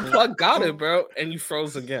 my plug got it, bro. And you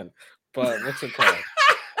froze again. But what's it called?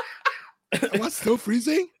 Am I still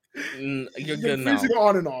freezing? You're good now. freezing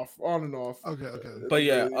on and off, on and off. Okay. But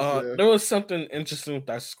yeah, there was something interesting with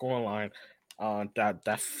that scoreline.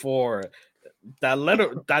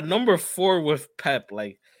 That number 4 with Pep.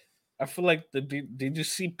 Like, I feel like did you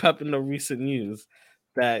see Pep in the recent news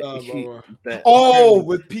that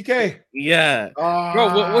With PK, yeah,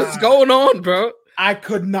 bro, what's going on, bro? I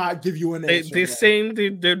could not give you an answer. They're saying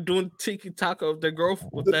they're doing tiki taka of their girl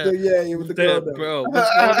with with that. with the girl, though. Bro, what's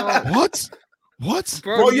going on? What?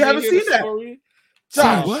 Bro, you haven't didn't hear seen the that? story?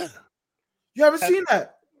 Sorry, Josh, what? You haven't seen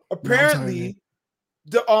that? No, I'm Apparently,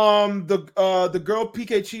 the girl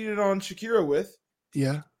PK cheated on Shakira with.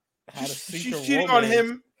 Yeah. Had a She's secret cheating on romance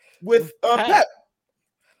him with Pep. Pep.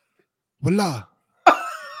 Voila.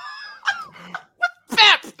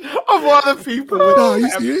 Pep of all the people. No, are you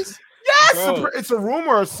serious? Yes, Bro. it's a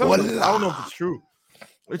rumor or something. Voila. I don't know if it's true.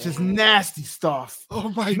 Which is nasty stuff. Oh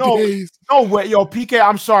my No. days. No way, yo, PK.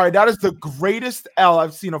 I'm sorry. That is the greatest L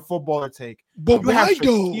I've seen a footballer take. But You have why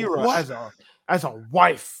though? Shakira What? as a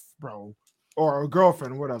wife, bro. or a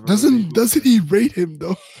girlfriend, whatever. Doesn't he rate him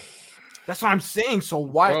though? That's what I'm saying. So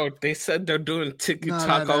why? Bro, they said they're doing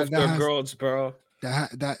TikTok Nah, off their girls, bro.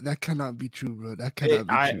 That cannot be true, bro. That cannot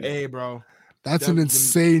be true. Hey, bro. That's an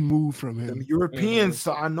insane move from him. Them Europeans,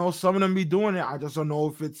 so I know some of them be doing it. I just don't know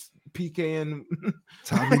if it's PK and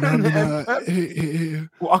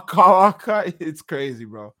Waka. It's crazy,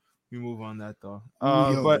 bro. We move on that though.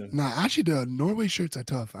 But actually, the Norway shirts are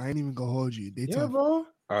tough. I ain't even gonna hold you. They tough, bro.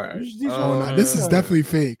 All right. This is definitely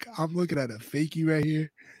fake. I'm looking at a fakey right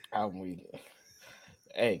here. I'm reading.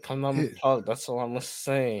 Hey, come on, talk. That's all I'm gonna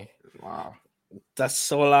say. Wow.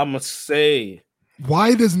 That's all I'm gonna say.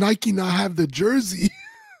 Why does Nike not have the jersey?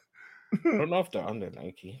 I don't know if they're under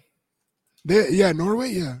Nike.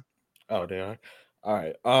 Norway, yeah. Oh, they are. All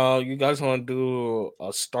right. You guys want to do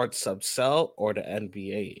a start sub sell or the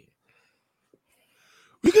NBA?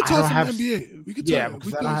 We could talk some NBA. We could talk.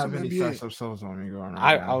 Because I don't have any start sub sells on me going on.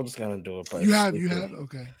 I was gonna do it, but you have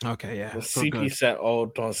okay. Yeah. CP said, "Oh,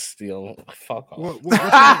 don't steal." Fuck off.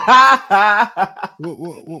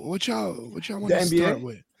 What y'all want to start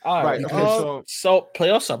with? All right. So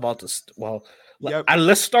playoffs are about to.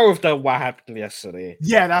 Let's start with what happened yesterday.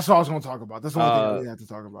 Yeah, that's what I was going to talk about. That's the only thing we had to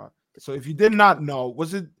talk about. So if you did not know, it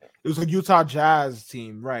was a Utah Jazz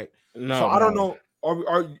team, right? No. So I don't know.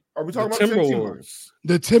 Are we talking about the same team?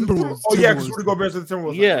 The Timberwolves. Oh yeah, because Rudy Gobert's the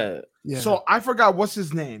Timberwolves. Yeah. So I forgot what's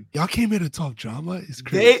his name. Y'all came here to talk drama. It's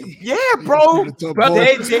crazy. Bro.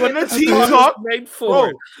 They in a team talk.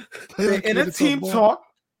 In a team talk.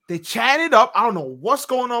 They chatted up. I don't know what's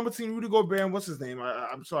going on between Rudy Gobert and what's his name.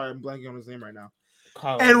 I'm sorry, I'm blanking on his name right now.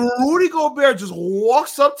 And Rudy Gobert just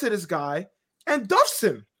walks up to this guy and duffs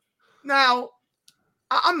him. Now,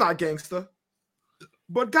 I'm not gangster,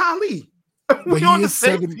 but golly, we on the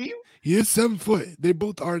same team. He is 7 foot. They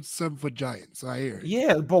both are 7 foot giants. I hear it.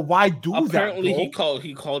 Yeah, but why do that? Apparently, he called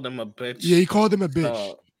him a bitch. Yeah, he called him a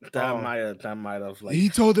bitch. That might have like. He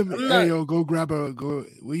told him, "Hey, yo, go grab a go."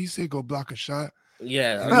 What you say? Go block a shot.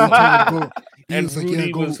 Yeah, he was like, "Yeah,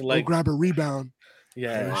 go grab a rebound."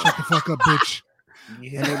 Yeah, shut the fuck up, bitch.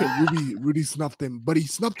 Yeah. And then Rudy snuffed him, but he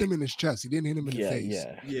snuffed him in his chest. He didn't hit him in the face.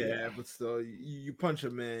 Yeah, but still, you punch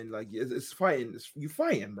him, man. Like it's fighting. You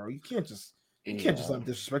fighting, bro. You can't just let him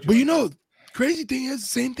disrespect you. But crazy thing is,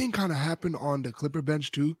 same thing kind of happened on the Clipper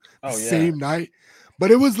bench too. Same night,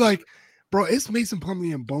 but it was like, bro, it's Mason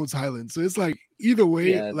Plumlee and Bones Highland, so it's like either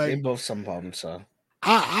way, like they both some problems. So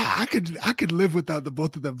I could live without the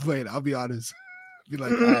both of them playing. I'll be honest. Be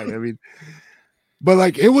like, all right, I mean.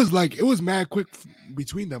 But it was mad quick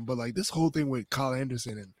between them. But this whole thing with Kyle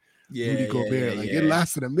Anderson and Rudy Gobert, it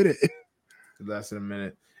lasted a minute. It lasted a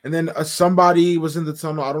minute, and then somebody was in the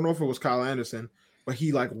tunnel. I don't know if it was Kyle Anderson, but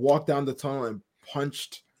he walked down the tunnel and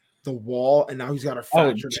punched the wall, and now he's got a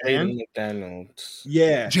fractured hand. McDaniels.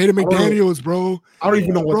 Yeah, Jaden McDaniels, bro. I don't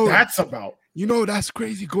even know what that's about. That's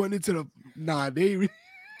crazy going into the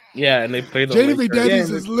Yeah, and they played the Jaden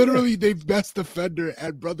McDaniels is literally their best defender,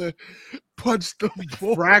 and brother punched the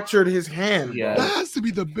ball. Fractured his hand. Yeah, that has to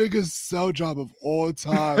be the biggest sell job of all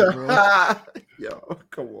time, bro. Yo,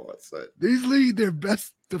 come on, son. He's literally their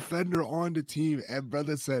best defender on the team, and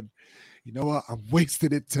brother said, "You know what? I'm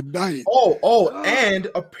wasting it tonight." And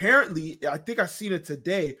apparently, I think I seen it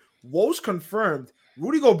today. Woes confirmed.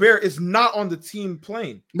 Rudy Gobert is not on the team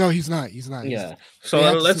playing. No, he's not. Yeah. So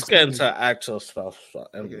let's get into actual stuff.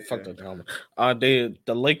 Fuck the drama. The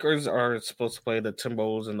Lakers are supposed to play the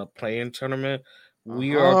Timberwolves in the play-in tournament.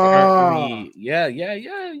 We are currently,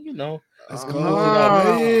 Let's go.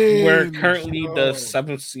 We're currently the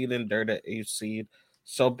 7th seed and they're the 8th seed.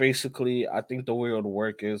 So basically, I think the way it would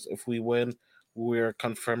work is if we win, we're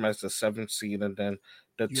confirmed as the 7th seed, and then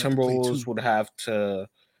the Timberwolves would have to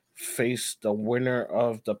face the winner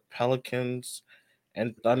of the Pelicans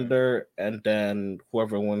and Thunder, and then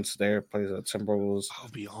whoever wins there plays the Timberwolves for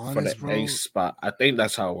the A spot. I think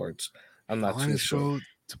that's how it works. I'm not too sure.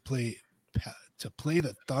 To play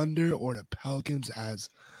the Thunder or the Pelicans as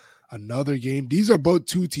another game. These are both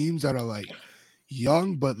two teams that are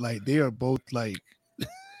young, but they are both they're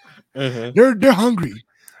hungry.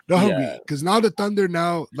 They're hungry because now the Thunder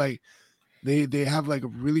they have a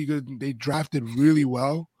really good. They drafted really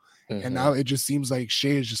well. And now it just seems like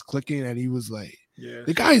Shea is just clicking, and he was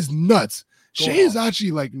the guy is nuts. Shea is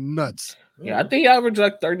actually nuts. Yeah, I think he averaged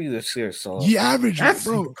 30 this year. So he averaged,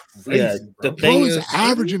 bro. Yeah, the thing is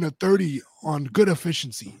averaging a 30 on good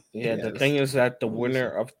efficiency. Yeah, the thing is that the winner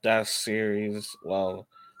of that series,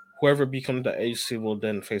 whoever becomes the AC will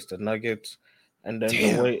then face the Nuggets, and then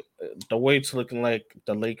the way it's looking like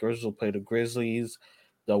the Lakers will play the Grizzlies.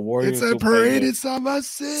 The Warriors It's a who play parade the in Summer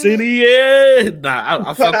City. City. Yeah, nah,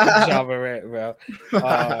 I fuck with Ja Morant, bro.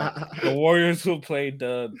 The Warriors who played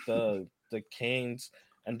the Kings,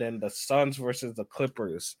 and then the Suns versus the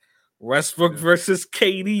Clippers. Westbrook versus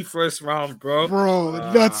KD first round, bro.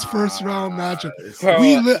 Bro, that's first round matchup.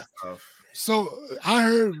 Bro, So I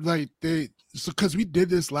heard like because we did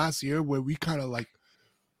this last year where we kind of like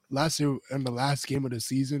last year in the last game of the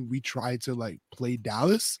season we tried to like play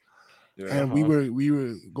Dallas, and we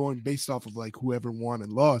were going based off of like whoever won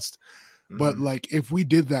and lost. But like if we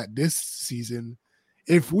did that this season,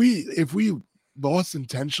 if we lost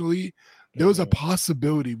intentionally, there was a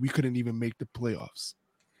possibility we couldn't even make the playoffs.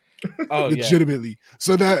 Oh legitimately.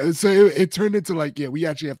 Yeah. So it turned into like, yeah, we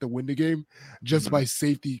actually have to win the game just by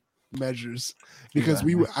safety measures because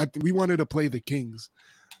we wanted to play the Kings.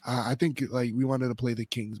 I think like we wanted to play the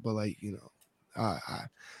Kings, but like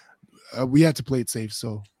we had to play it safe.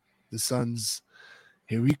 So the Suns,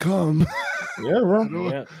 here we come. Yeah,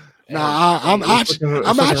 bro. Yeah.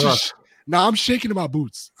 I'm shaking in my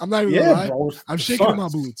boots. I'm not even gonna lie. Bro, I'm shaking in my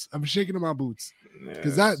boots. I'm shaking in my boots.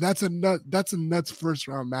 Because that's a nuts first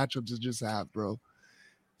round matchup to just have, bro.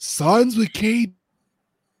 Suns with K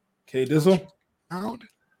Dizzle. Out.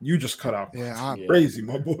 You just cut out. Yeah, crazy,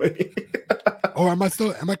 my boy. Oh, am I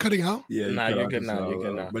cutting out? Yeah, you're good now. You're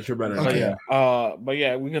good now. But you're better. Okay. But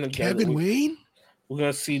yeah, we're gonna get Kevin Wayne. We're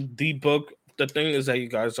gonna see D-Book. The thing is that you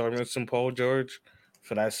guys are missing Paul George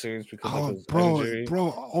for that series because of his injury. Bro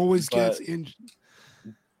always gets injured.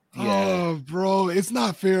 Yeah. Oh, bro, it's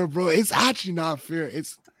not fair, bro. It's actually not fair.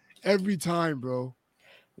 It's every time, bro.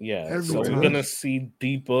 Yeah. Every time. We're gonna see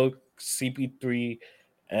D-Book, CP3,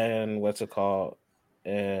 and what's it called?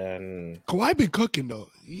 And Kawhi been cooking though.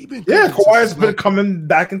 Kawhi's been coming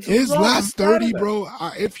back into his last 30, bro.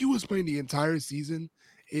 If he was playing the entire season,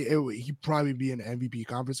 he'd probably be in the MVP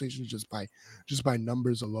conversation just by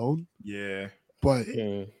numbers alone. Yeah, but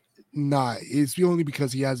nah, it's only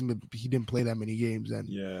because he didn't play that many games, and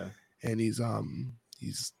he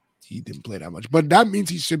didn't play that much. But that means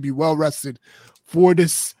he should be well rested for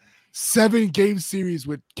this 7-game series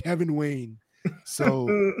with Kevin Wayne. So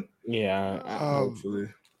yeah, hopefully.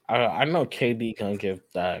 I know KD can give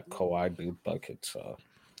that Kawhi big bucket. So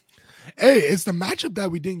hey, it's the matchup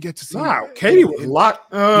that we didn't get to see. Wow, KD was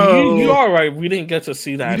locked. You all right? We didn't get to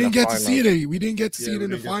see that. We didn't get to see it. We didn't get to see it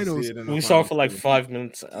in the finals. We saw it for like 5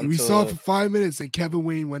 minutes. We saw it for 5 minutes, and Kevin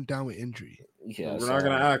Wayne went down with injury. Yeah, we're not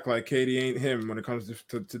gonna act like KD ain't him when it comes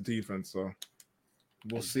to defense. So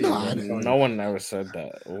we'll see. No one ever said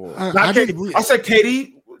that. I said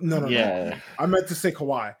KD. No. Yeah, I meant to say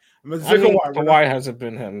Kawhi. Kawhi hasn't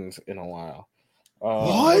been him in a while.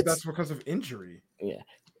 What? That's because of injury. Yeah,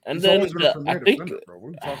 and he's then I think. Defender, bro. What are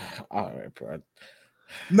we talking about? All right, bro.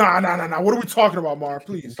 Nah. What are we talking about, Mar?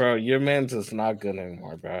 Please, bro. Your man's is not good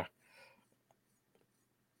anymore, bro.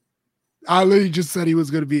 I literally just said he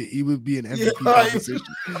would be an MVP conversation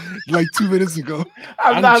like 2 minutes ago.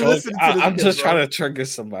 I'm not listening to this. I'm just trying to trigger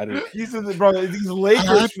somebody. These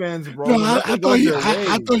Lakers fans, bro. No, I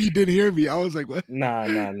thought he didn't hear me. I was like, what? Nah.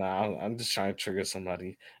 I'm just trying to trigger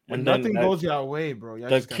somebody. And nothing goes your way, bro.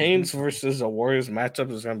 The Kings versus the Warriors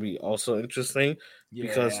matchup is gonna be also interesting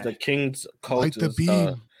because the Kings coach is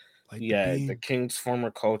the Kings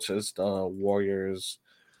former coach is the Warriors.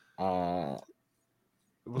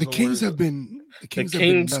 The Kings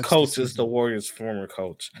coach is the Warriors' former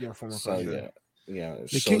coach. Yeah, former coach.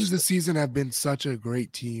 The Kings this season have been such a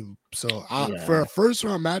great team. So for a first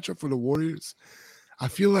round matchup for the Warriors, I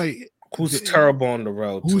feel like who's terrible on the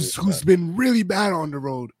road, who's been really bad on the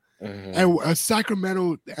road, and a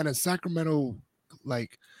Sacramento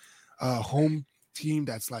like home team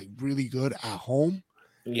that's like really good at home.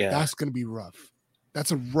 Yeah, that's gonna be rough.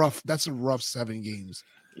 That's a rough 7 games.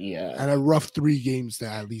 Yeah, and a rough 3 games to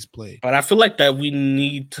at least play. But I feel like that we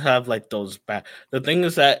need to have like those back. The thing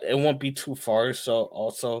is that it won't be too far. So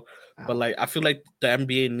also, but like I feel like the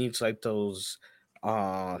NBA needs like those,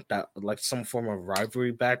 that like some form of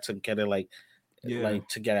rivalry back to get it like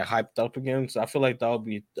to get it hyped up again. So I feel like that would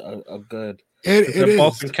be a good. They're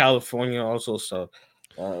both in California also, so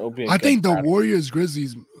it'll be. I think the Warriors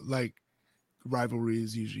Grizzlies like rivalry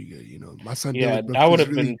is usually good, you know. My son, that would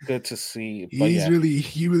have been good to see. But he's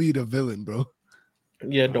really the villain, bro.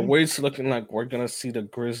 Yeah, the way it's looking like we're gonna see the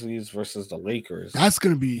Grizzlies versus the Lakers. That's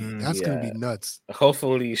gonna be gonna be nuts.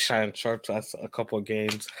 Hopefully, Shine Sharp has a couple of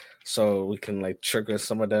games so we can like trigger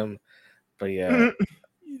some of them. But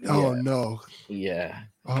oh no,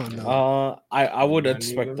 oh no. I would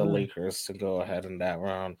expect the Lakers to go ahead in that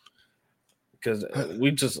round. Because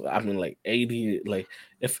like AD, like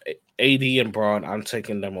if AD and Braun, I'm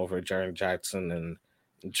taking them over Jaren Jackson and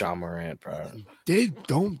John Morant, bro. They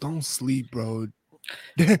don't sleep, bro.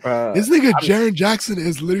 Bruh, This nigga I'm- Jaren Jackson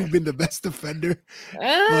has literally been the best defender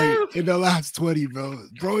like in the last 20, bro.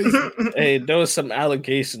 Bro, hey, there was some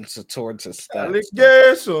allegations towards his stats.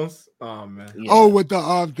 Allegations. Oh man. oh, with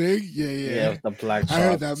the thing, yeah, Yeah, with the black I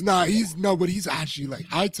heard that. socks. Nah, but he's actually like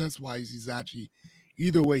eye test wise, he's actually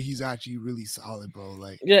either way, he's actually really solid, bro.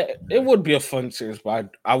 Like, Yeah, it would be a fun series, but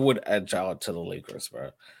I would edge out to the Lakers, bro.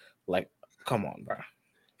 Like, come on, bro.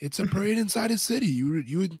 it's a parade inside the city. You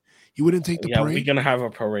wouldn't take the Yeah, parade. we're gonna have a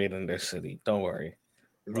parade in this city. Don't worry.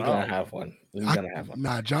 We're Wow. gonna have one. We're gonna have one.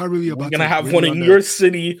 Nah, John really We're about gonna to have really one in under- your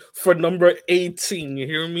city for number 18. You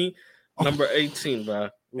hear me? Oh. Number 18, bro.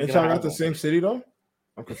 We're Ain't gonna y'all got have the one. same city though?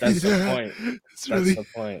 Okay. That's the Yeah, point. It's That's really the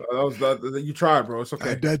point. That was that you tried, bro. It's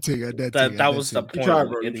okay. That was the You point. tried,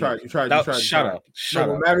 bro. You idiot. tried. That- You tried. Shut up. Shut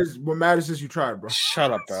No, up. what matters is you tried, bro.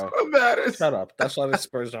 Shut up, bro. What matters? Shut up. That's why the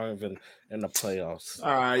Spurs aren't even in the playoffs.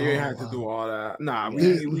 All right, you ain't Oh, have to do wow. all that. Nah,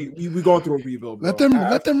 Yeah. we going through a rebuild, bro.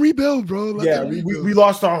 Let them rebuild, bro. Let Yeah, them rebuild. we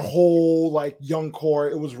lost our whole like young core.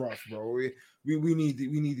 It was rough, bro. We need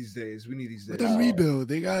these days. We need these days. Let them rebuild.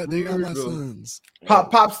 They got my Rebuild. sons.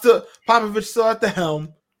 Popovich still at the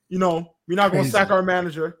helm. You know, we're not going to Crazy. sack our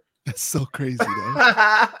manager. That's so crazy,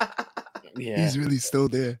 though. Yeah. He's really still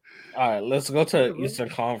there. All right, let's go to Eastern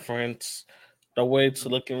Conference. The way it's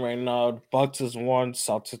looking right now, Bucks is 1,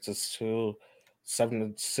 Celtics is 2,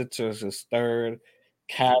 76ers is 3rd,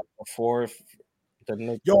 Cavs are 4th. The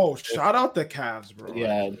Knicks Yo, are 5th. shout out the Cavs, bro.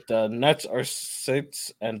 Yeah, the Nets are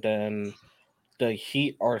 6, and then the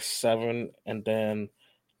Heat are 7, and then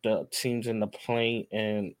the teams in the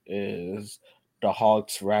play-in is the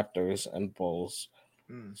Hawks, Raptors, and Bulls.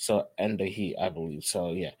 So and the Heat, I believe.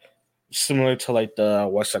 So yeah, similar to like the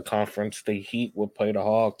Western Conference, the Heat will play the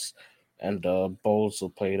Hawks, and the Bulls will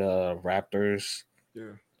play the Raptors.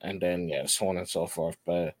 Yeah. And then yeah, so on and so forth.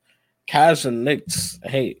 But Cavs and Knicks,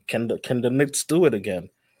 hey, can the Knicks do it again?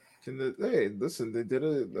 Hey, listen, they did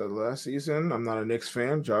it the last season. I'm not a Knicks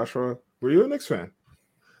fan. Joshua, were you a Knicks fan?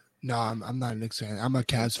 No, I'm not a Knicks fan. I'm a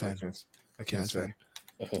Cavs fan. I can't Cavs say. fan.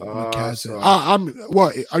 I'm a Cavs so- fan. I'm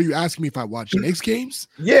what? Are you asking me if I watch Knicks games?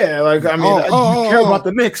 Yeah, like I mean, you care about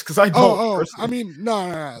the Knicks because I don't. I personally. mean,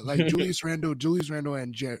 no. Like Julius Randle,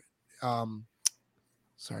 and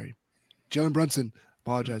Jalen Brunson.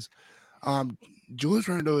 Apologize. Julius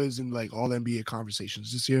Randle is in like all NBA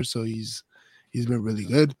conversations this year, so he's been really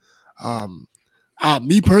good.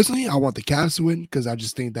 Me personally, I want the Cavs to win because I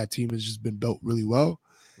just think that team has just been built really well.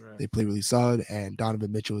 Right. They play really solid, and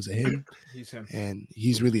Donovan Mitchell is a him, He's him. and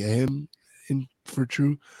he's really a him for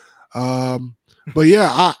true. But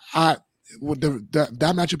yeah, that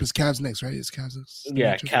matchup is Cavs next, right? It's Cavs next.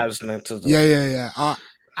 Yeah, matchup? Cavs Nets. Is Yeah.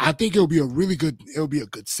 I think it'll be a really good. It'll be a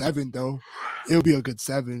good 7 though. It'll be a good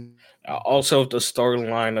 7. Also, the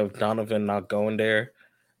storyline of Donovan not going there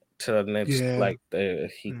to the Knicks, Yeah. like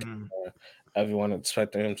everyone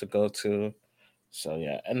expected him to go to. So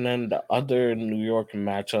yeah, and then the other New York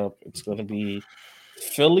matchup, it's going to be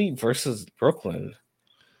Philly versus Brooklyn.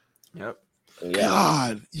 Yep. Yeah,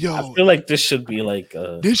 God, yo, I feel like this should be like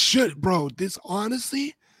this should be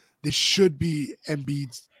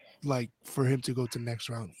Embiid's like for him to go to next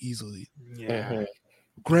round easily. Yeah.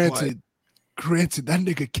 Granted, that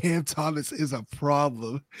nigga Cam Thomas is a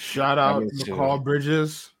problem. Shout out McCall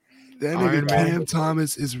Bridges. That Iron nigga Man. Cam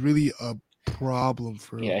Thomas is really a problem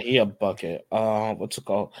for him. Yeah, he a bucket. What's it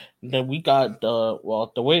called? Then we got the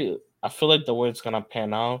way I feel like the way it's gonna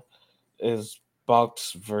pan out is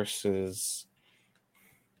Bucks versus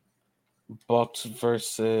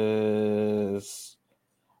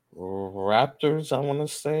Raptors, I want to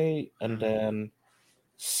say, and then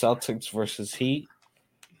Celtics versus Heat.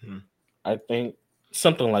 I think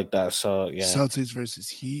something like that. So yeah, Celtics versus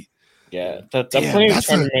Heat. Yeah, the Damn, playing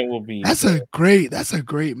tournament will be. That's a great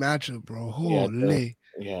matchup, bro. Holy.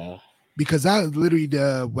 Yeah. Because that was literally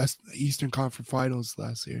the Eastern Conference Finals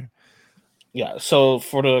last year. Yeah. So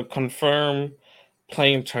for the confirmed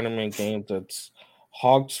playing tournament games, it's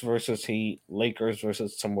Hawks versus Heat, Lakers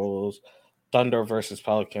versus Timberwolves, Thunder versus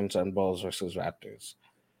Pelicans, and Bulls versus Raptors.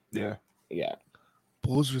 Yeah. Yeah.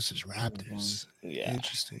 Bulls versus Raptors. Yeah.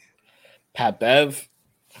 Interesting. Pat Bev,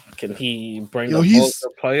 can he bring the Bulls to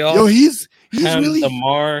playoffs? Yo, he's Him, really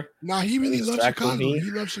DeMar. he really loves Chicago. He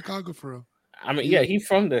loves Chicago for real. I mean, yeah, he's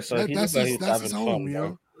from there, so that's his home, you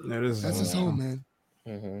know. That's his home, man.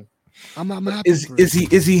 Mm-hmm. I'm happy.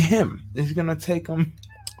 Is he him? Is he gonna take him?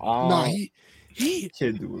 Nah, he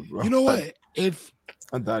can't do it, bro. You know what? If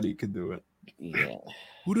I thought he could do it. Yeah.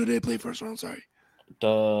 Who do they play first round? Sorry.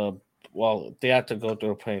 They had to go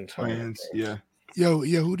through a playing tournament. Yeah.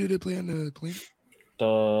 Who did they play on the plane? The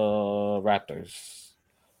Raptors.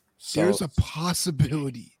 So there's a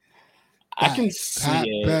possibility I that can see Pat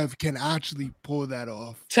it. Bev can actually pull that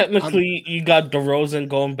off. Technically, you got DeRozan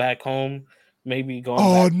going back home. Maybe going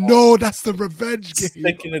Oh back no, that's the revenge game.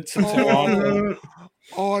 sticking it to Toronto.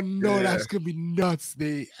 Oh no, Yeah. that's gonna be nuts.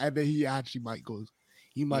 And then he actually might go.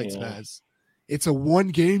 He might Yeah. spaz. It's a one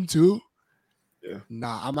game too. Yeah.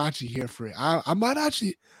 Nah, I'm actually here for it. I might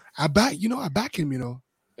actually. I back him.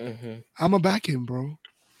 Mm-hmm. I'm a back him, bro.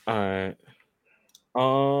 All right.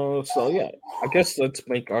 So yeah, I guess let's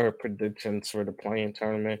make our predictions for the playing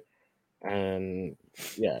tournament. And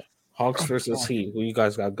yeah, Hawks versus Heat. Who you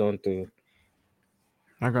guys got going through?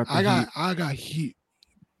 I got I got Heat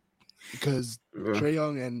because Trae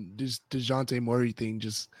Young and this DeJounte Murray thing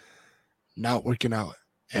just not working out.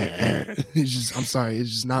 It's just I'm sorry,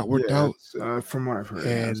 it's just not worked out. From what I've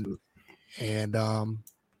heard.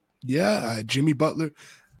 Jimmy Butler.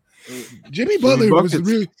 Jimmy Butler was Buckets.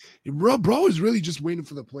 really bro is really just waiting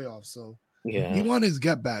for the playoffs. So Yeah, he won his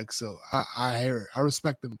get back. So I hear it. I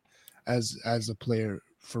respect him as a player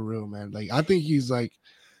for real, man. Like I think he's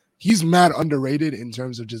mad underrated in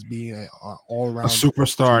terms of just being an all around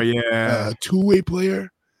superstar. a two-way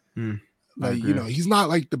player. I agree. He's not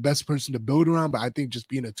like the best person to build around, but I think just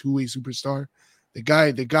being a two-way superstar, the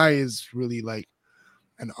guy is really like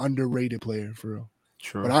an underrated player for real.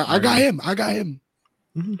 True. But I got him.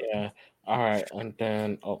 yeah. All right, and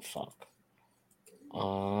then fuck.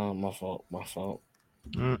 My fault.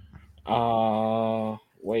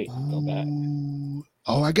 Wait, go back.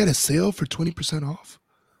 Oh, I got a sale for 20% off.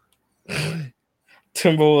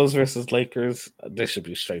 Timberwolves versus Lakers. This should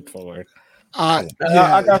be straightforward. I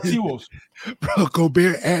got T-Wolves. Bro,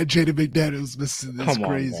 Gobert and Jaden McDaniels. This is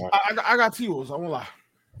crazy. On, I got T-Wolves. I won't lie.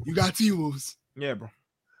 You got T-Wolves. Yeah, bro.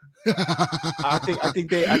 I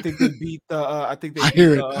think they beat the. I think they. I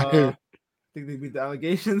hear it. I think they beat the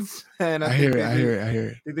allegations, and I hear it.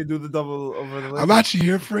 I think they do the double over the. I'm actually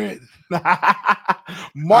here for it.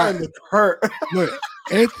 Martin is hurt. Look,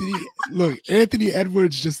 Anthony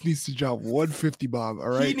Edwards just needs to drop 150 bomb. All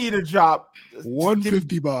right, He need a drop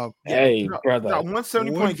 150 bomb. Hey, brother,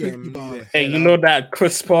 170 point game. bomb. Hey, you know that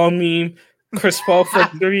Chris Paul meme? Chris Paul for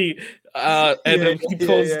 3, and then he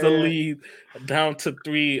pulls the lead down to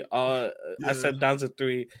 3. I said down to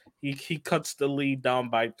 3. He cuts the lead down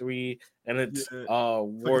by 3, and it's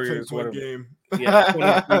Warriors whatever. Game.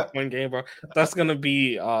 23-point game, bro. That's gonna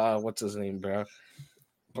be what's his name, bro.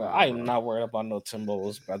 But I am not worried about no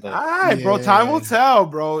Timberwolves, brother. All right, bro. Time will tell,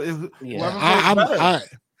 bro.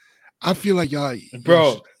 I feel like y'all,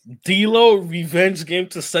 bro. D'Lo revenge game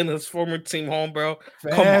to send his former team home, bro.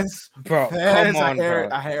 Come on, bro. Come on, bro.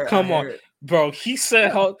 Come on, bro. He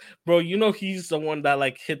said how, bro. You know he's the one that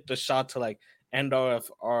like hit the shot to like end our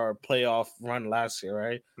playoff run last year,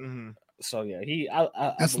 right? Mm-hmm. So yeah,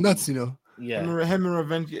 that's nuts, you know. Yeah, him and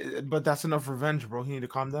revenge, but that's enough revenge, bro. He need to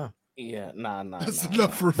calm down. Yeah, nah. That's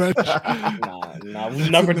enough revenge. Nah. We've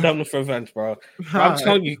never done with revenge, bro. I'm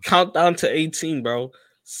telling you, count down to 18, bro.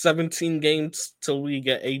 17 games till we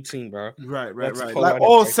get 18, bro. Right.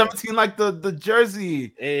 Like 17 like the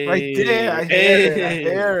jersey. Hey, right there. I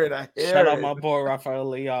hear it. Shout out my boy Rafael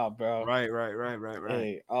Leao, bro. Right.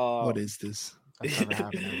 Hey, what is this?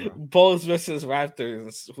 Bulls versus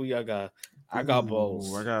Raptors. Who y'all got? I got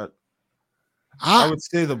Bulls. I would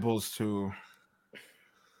say the Bulls too.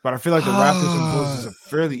 But I feel like the Raptors and Bulls is a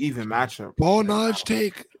fairly even matchup. Ball knowledge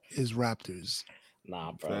take is Raptors.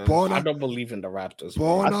 Nah, bro. I don't believe in the Raptors.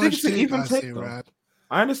 I think it's an even take, though.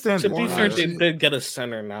 I understand. To be fair, they did get a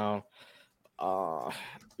center now. I'm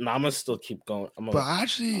gonna still keep going. But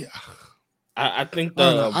actually, I think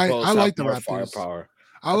the Bulls I like the more Raptors. Firepower.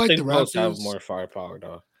 I like the Bulls Raptors. have more firepower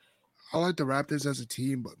though. I like the Raptors as a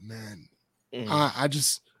team, but man, Mm-hmm. I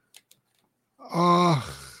just I'm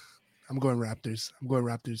going Raptors.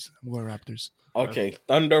 Okay,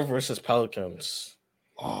 Thunder versus Pelicans.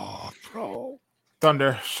 Oh, bro.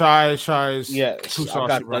 Thunder. Shy's. Yeah, I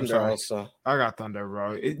got Thunder also. I got Thunder,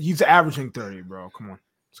 bro. He's averaging 30, bro. Come on.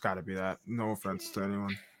 It's got to be that. No offense to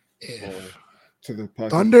anyone. Yeah. To the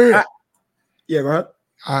Pelicans. Thunder. Yeah, go ahead.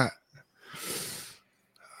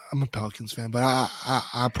 I'm a Pelicans fan, but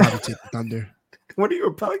I probably take the Thunder. What are you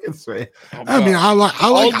a Pelicans fan? I mean, I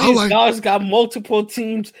like guys got multiple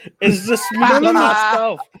teams. It's just me by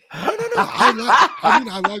myself. No.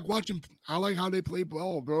 I like watching. I like how they play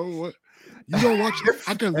ball, bro. What? You don't watch.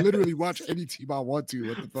 I can literally watch any team I want to.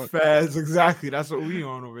 What the fuck? Fast, exactly. That's what we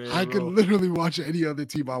on over here. I can literally watch any other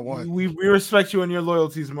team I want. We respect you and your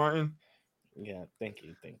loyalties, Martin. Yeah, thank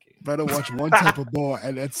you. Better watch one type of ball,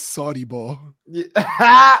 and that's Saudi ball. Yeah.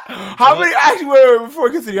 How many? Actually, wait, before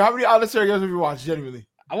we continue, how many unnecessary games have you watched? Genuinely,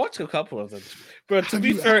 I watched a couple of them, bro. To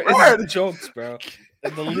be fair, it's jokes, bro.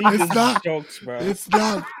 The league It's is not. jokes, bro. It's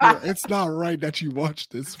not. Bro, it's not right that you watch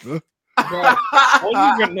this, bro. Bro,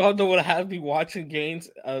 only Ronaldo would have me watching games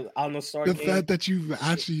on the start The game. fact that you've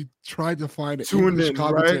actually tried to find an Tuned English in,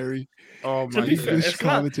 right? commentary. Oh To my be fair, goodness. English it's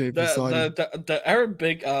not commentary for Saudi. the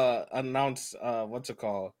Arabic announce what's it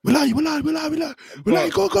called? Wallahi,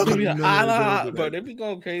 go, go, They go. be No, like, no, they don't Allah, do bro, that. they be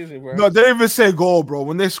going crazy, bro. No, they didn't even say goal, bro.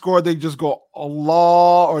 When they score, they just go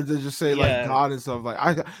Allah, or they just say like Yeah. God and stuff.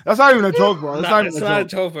 Like that's not even a joke, bro. That's not even It's a not a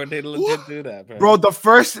joke. joke, bro. They legit do that, bro. Bro, the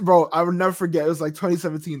first, bro, I will never forget. It was like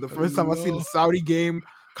 2017. The first time I seen the Allah. Saudi game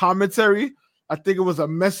commentary, I think it was a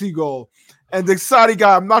Messi goal. And the Saudi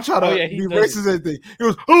guy, I'm not trying Oh, to yeah, he be does. racist or anything. He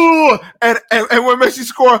was, oh, and when Messi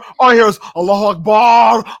scored, all I hear was Allahu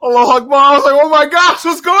Akbar, Allahu Akbar. I was like, oh my gosh,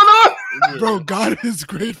 what's going on? Yeah. Bro, God is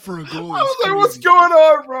great for a goal. I was It's like, what's crazy. going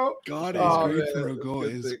on, bro? God Oh, is great man, for a it's goal.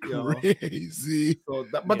 good It's thing, yo. crazy. So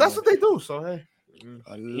but that's what they do. So hey,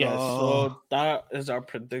 Yeah, Allah. so that is our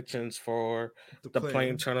predictions for the play-in.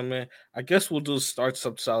 playing tournament. I guess we'll do start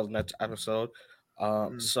subsales next episode.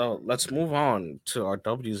 So let's move on to our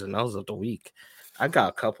W's and L's of the week. I got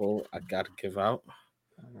a couple I gotta give out.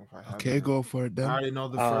 I don't know if I have Okay, that. go for it I then. already know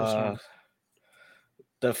the first one.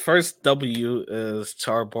 The first W is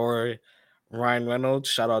to our boy Ryan Reynolds.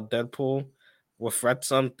 Shout out Deadpool. With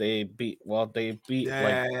Wrexham, they beat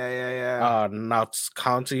Yeah. Notts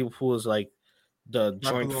County, who was like the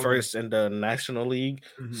joint below first in the National League.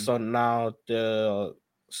 Mhm. So now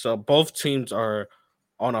both teams are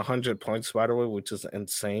on 100 points, by the way, which is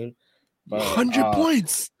insane. But 100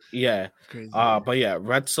 points. yeah. Crazy. But yeah,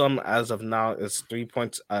 Wrexham as of now is 3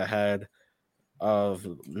 points ahead of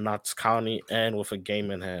Notts County and with a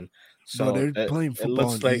game in hand. So Bro, they're playing it football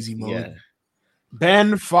looks in like easy mode.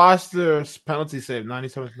 Ben Foster's penalty save,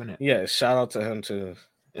 97th minute. Yeah, shout out to him too.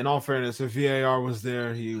 In all fairness, if VAR was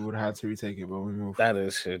there, he would have had to retake it, but we moved. That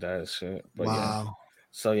is shit. But Wow. yeah.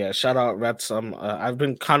 So yeah, shout out Wrexham. I've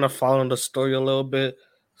been kind of following the story a little bit,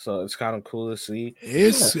 so it's kind of cool to see.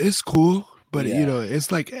 It's cool, but Yeah. you know,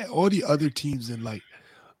 it's like all the other teams in like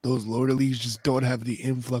those lower leagues just don't have the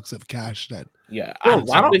influx of cash that. Yeah, Bro,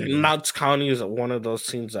 I think Notts County is one of those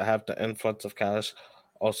teams that have the influx of cash,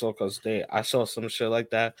 also because I saw some shit like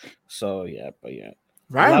that. So yeah, but yeah,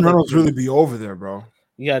 Ryan Reynolds really be over there, bro.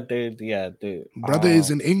 Yeah, they. Brother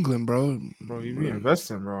is in England, bro. Bro, you be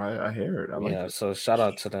investing, bro. I hear it. I like it. So shout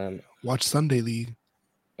out to them. Watch Sunday League.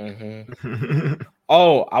 Mm-hmm.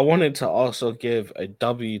 Oh, I wanted to also give a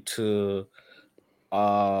W to,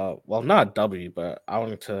 well, not W, but I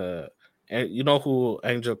wanted to, and you know who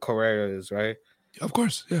Angel Correa is, right? Of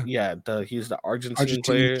course, yeah. Yeah, he's the Argentine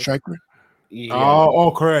player. Striker. Yeah.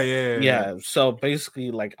 Oh, Correa, yeah. So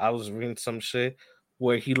basically, like I was reading some shit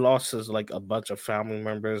where he lost his like a bunch of family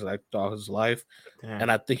members like throughout his life. Damn.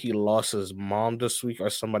 And I think he lost his mom this week or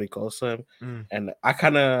somebody close to him. And I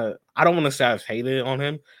don't want to say I've hated on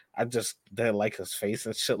him. I just didn't like his face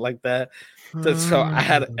and shit like that. So I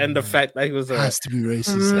had, and the fact that he was has to be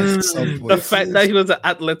racist at some point. The fact that he was an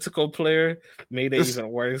Atletico player made it even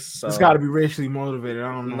worse. So it's got to be racially motivated.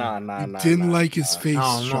 I don't know. Nah. Didn't like his face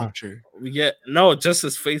structure. Yeah, no, just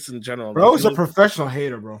his face in general. Bro, he's a professional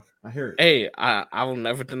hater, bro. I hear it. Hey, I will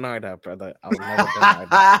never deny that, brother. I will never deny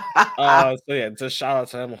that. So yeah, just shout out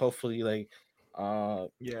to him. Hopefully, like,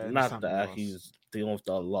 not that he's dealing with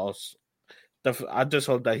the loss. I just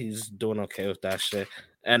hope that he's doing okay with that shit.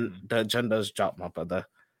 And the agenda's dropped, my brother.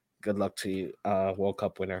 Good luck to you, World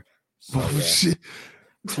Cup winner. So, yeah. Shit.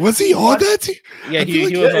 Was he on that team? Yeah,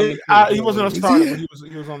 he was on the team. He wasn't a starter, but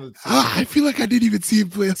he was on the team. I feel like I didn't even see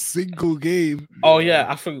him play a single game. Oh yeah,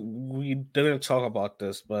 I think we didn't talk about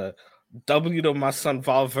this, but W to my son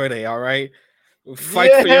Valverde. All right,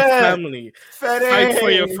 fight for your family. Fight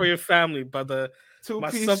for your family, brother.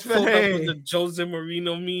 My son pulled up with the Jose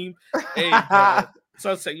Mourinho meme. Hey, bro.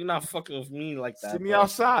 So I said, you're not fucking with me like that. See me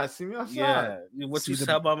outside. Yeah, what you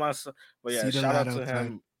said about my son. But yeah, shout out to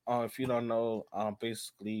him. If you don't know,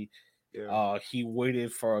 basically, he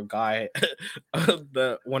waited for a guy,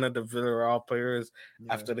 one of the Villarreal players,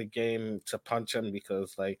 after the game to punch him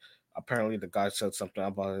because, like, apparently the guy said something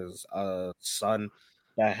about his son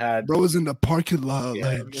that had. Bro was in the parking lot.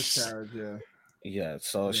 Yeah.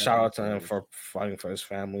 So shout out to him for fighting for his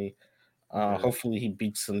family. Hopefully he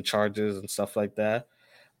beats some charges and stuff like that.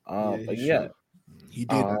 But yeah. He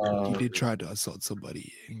did try to assault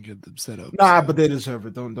somebody and get them set up. Nah, but they deserve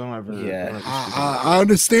it. Don't ever. Yeah, I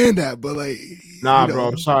understand that, but like, bro,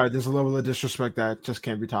 I'm sorry. There's a level of disrespect that just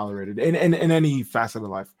can't be tolerated in any facet of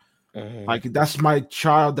life. Mm-hmm. Like that's my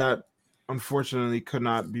child that unfortunately could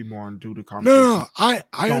not be born due to competition. No, I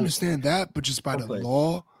understand that, but just by the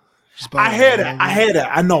law. I hear that.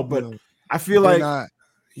 I know, but I feel like not,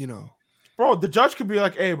 bro, the judge could be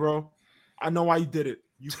like, "Hey, bro, I know why you did it.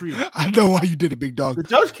 You free." I know why you did it, big dog. The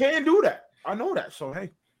judge can't do that. I know that. So hey,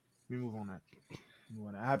 we move on that.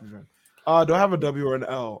 Happy man. Do I have a W or an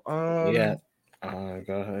L? Yeah.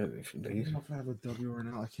 Go ahead. If you I don't know if I have a W or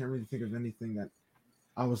an L. I can't really think of anything that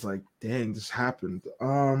I was like, dang, this happened.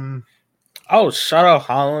 Oh, shout out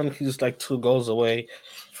Holland. He's like 2 goals away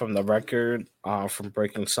from the record, from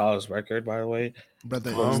breaking Salah's record, by the way.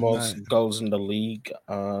 Brother, For most goals in the league.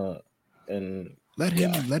 And let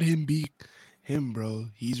him be him, bro.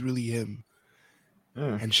 He's really him.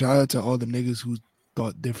 Yeah. And shout out to all the niggas who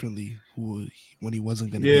thought differently, when he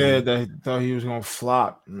wasn't gonna. They thought he was gonna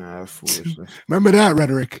flop. Nah, foolishness. Remember that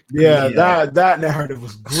rhetoric? Yeah, that narrative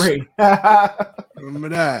was great. Remember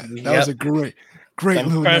that? That was a great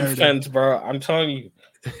little narrative. Fans, bro. I'm telling you,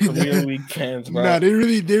 Premier League fans, bro. Nah, they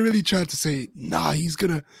really tried to say, nah, he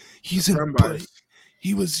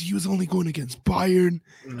was only going against Bayern.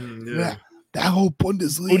 Yeah. That whole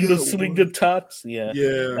Bundesliga tots.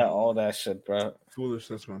 Yeah. All that shit, bro.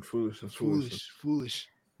 Foolishness, man. Foolish.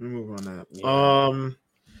 We move on that. Yeah.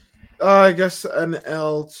 I guess an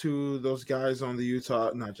L to those guys on the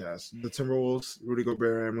not Jazz, the Timberwolves, Rudy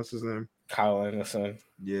Gobert, and what's his name? Kyle Anderson.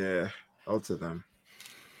 Yeah, L to them.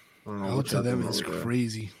 L to them is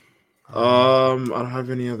crazy. I don't have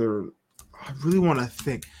any other. I really want to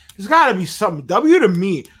think. There's got to be something. W to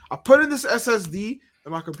me. I put in this SSD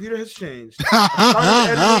and my computer has changed.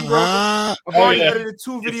 I've already edited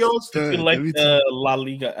 2 videos. You like the La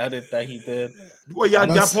Liga edit that he did? Well, y'all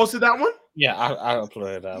posted that one? Yeah, I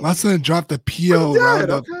uploaded that. My son dropped the PO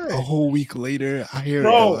roundup a whole week later. I hear it.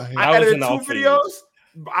 I edited 2 videos.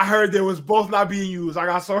 I heard they was both not being used. I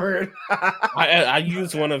got so hurt. I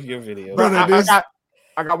used one of your videos. Brother,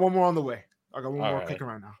 I got one more on the way. I got one more cooking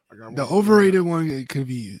right now. The overrated one, it could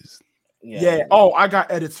be used. Yeah. Oh, I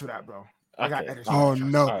got edits for that, bro. I got edits. Oh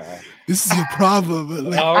no, this is your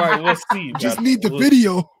problem. All right, we'll see. Just need the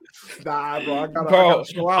video. Nah, bro.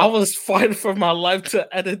 I was fighting for my life to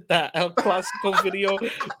edit that El Clasico video,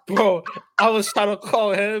 bro. I was trying to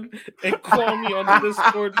call him and call me on the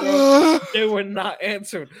Discord, bro. They were not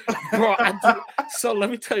answered, bro. So let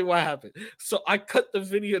me tell you what happened. So I cut the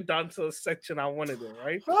video down to a section I wanted it,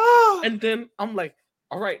 right? And then I'm like,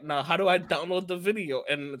 all right, now how do I download the video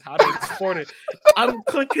and how to export it? I'm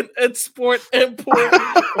clicking export, import,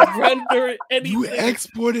 render, anything. You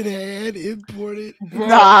exported and imported? Bro,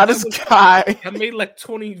 nah, this guy. I made like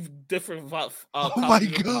 20 different oh my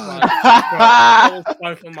god. I was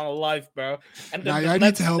fighting for my life, bro. And then I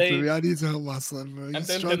need to help him. I need to help my son, bro. And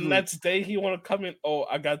then the next day he want to come in. Oh,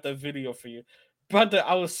 I got that video for you. Brother,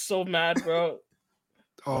 I was so mad, bro.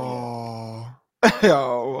 Oh.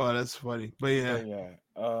 Oh, well, that's funny. But yeah.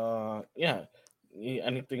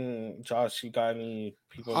 Anything, Josh? You got any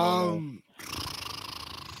people?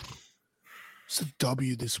 It's a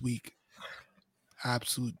W this week.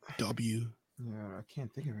 Absolute W. Yeah, I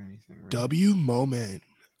can't think of anything. Right? W moment.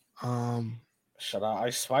 Shout out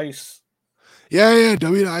Ice Spice. Yeah.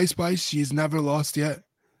 W to Ice Spice. She's never lost yet.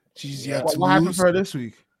 She's yet to what lose. happened for her this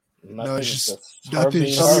week? No, it's just nothing.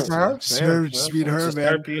 Just her being her, man.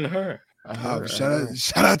 Her being her.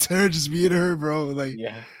 Shout out to her just being her, bro. Like,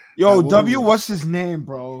 yo, W, what's his name,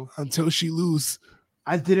 bro? Until she lose.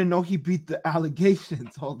 I didn't know he beat the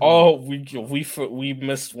allegations. Oh, we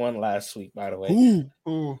missed one last week, by the way.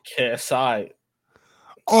 Who? KSI.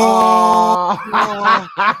 Oh,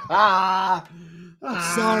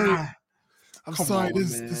 I'm sorry.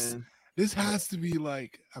 This has to be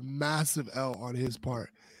like a massive L on his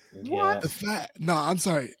part. What? I'm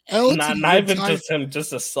sorry. L not even just him,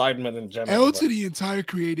 just assignment in general. L to the entire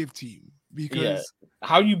creative team, because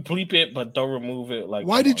how you bleep it but don't remove it. Like,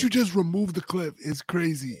 why did you just remove the clip? It's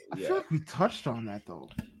crazy. I feel like we touched on that though.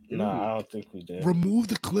 No, I don't think we did. Remove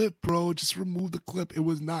the clip, bro. Just remove the clip. It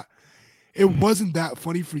wasn't that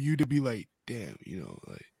funny for you to be like, damn,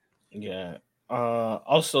 like. Yeah.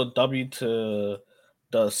 Also, W to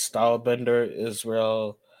the style bender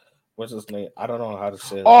Israel. What's his name? I don't know how to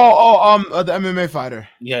say it. The MMA fighder.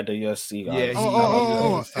 Yeah, the UFC guy.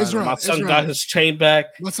 Yeah. Israel. My son got his chain back.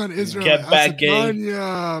 My son Israel. Get back game.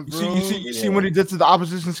 Yeah, bro. You see what he did to the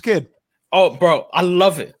opposition's kid? Oh, bro, I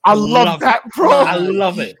love it. I love that, bro. I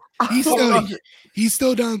love it. He's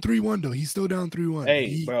still down 3-1 though. He's still down 3-1.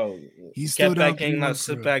 Hey, bro. He's still down 3-1. Game, not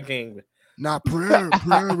sit back game. Nah, Pereira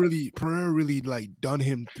really like done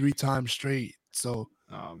him 3 times straight. So.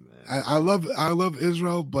 Oh man, I love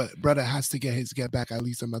Israel, but brother has to get back at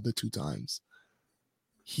least another 2 times.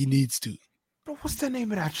 He needs to. Bro, what's the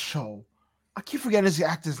name of that show? I keep forgetting his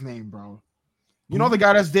actor's name, bro. You know the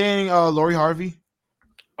guy that's dating Lori Harvey?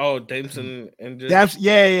 Oh, Damson and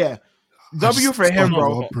yeah. W for him,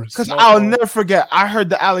 bro. Because No, I'll no. never forget. I heard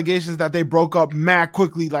the allegations that they broke up mad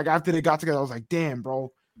quickly. Like after they got together, I was like, damn,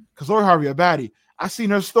 bro. Because Lori Harvey a baddie. I seen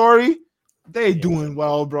her story. They doing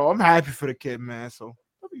well, bro. I'm happy for the kid, man. So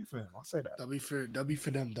W for him. I'll say that. W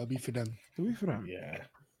for them. W for them. Yeah.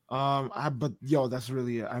 But yo, that's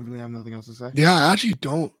really it. I really have nothing else to say. Yeah, I actually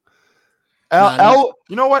don't. L,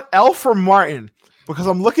 you know what? L for Martin, because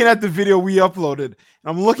I'm looking at the video we uploaded, and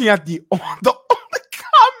I'm looking at the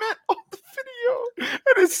comment on the video,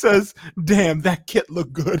 and it says, "Damn, that kit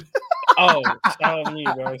look good." Oh, tell me,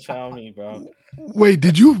 bro. Wait,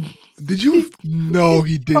 did you? No,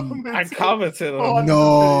 he didn't. I commented Oh, on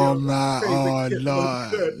No, the video. man. Say Oh, the kid look no.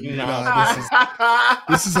 good. Nah,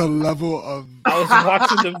 this is a level of. I was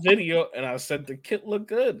watching the video and I said the kit look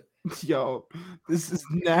good. Yo, this is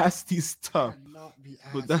nasty stuff. Cannot be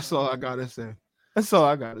But that's asked. all I gotta say. That's all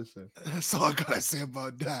I gotta say. That's all I gotta say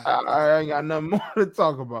about that. I ain't got nothing more to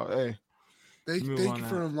talk about. Hey, Thank move you on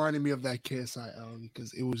for now. reminding me of that KSI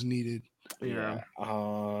because it was needed. yeah. I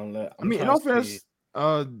I mean, in all fairness,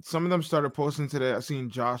 some of them started posting today. I seen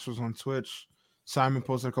Josh was on Twitch. Simon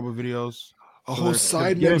posted a couple videos. A So whole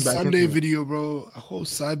they're getting Sidemen back Sunday into it. video, bro. A whole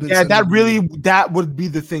Sidemen. Yeah, Sunday that video. that would be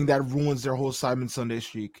the thing that ruins their whole Simon Sunday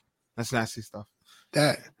streak. That's nasty stuff.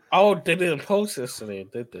 That Oh, they didn't post yesterday,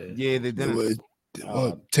 did they? Yeah, they it didn't. was,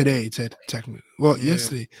 well, today, technically. Well, Yeah.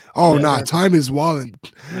 yesterday. Oh, Yeah, nah, yeah. time is walling.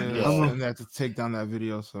 Yeah. And they had to take down that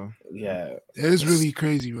video. So Yeah. It was really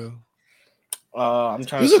crazy, bro. I'm It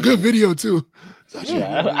trying was to a good video too. It's actually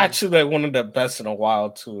Yeah, actually like one of the best in a while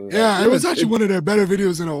too. Like, yeah, it was actually one of their better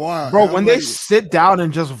videos in a while. bro, And I'm when they like, sit down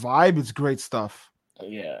and just vibe, it's great stuff.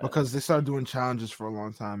 yeah. Because they started doing challenges for a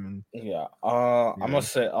long time, and Yeah. I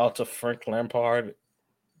must say out to Frank Lampard,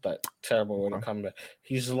 but terrible when it comes back.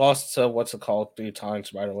 He's lost to what's it called 3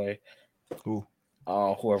 times, by the way. Who?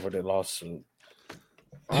 Whoever they lost to.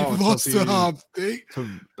 he lost to thing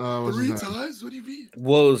what's his 3 name? times. What do you mean?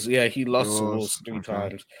 Wolves, yeah, he lost to Wolves, Wolves 3 okay.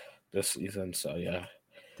 times this season. So yeah.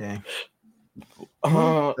 Dang. That's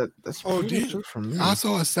Oh, pretty much dude. it for me. I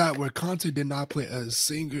saw a stat where Conte did not play a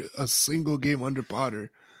single game under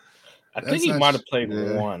Potter. I think he might have played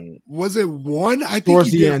one. Was it one? I think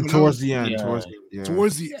towards he the did, end. but Towards the end. Yeah.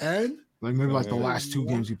 towards the end. like maybe like the Yeah. last 2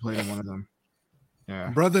 games he played in one of them. Yeah.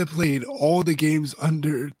 Brother played all the games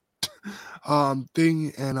under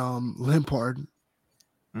Thing and Lampard.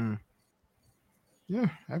 Yeah,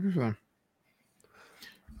 happy for them.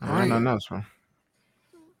 All I right. don't know, bro.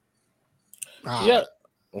 Ah. Yeah.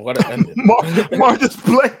 What an ending. Mark just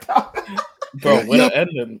blanked out. Bro, what Yep. an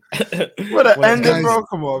ending. What an What an ending, guys- bro.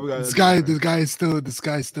 Come on, we got This guy is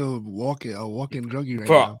still walking druggie right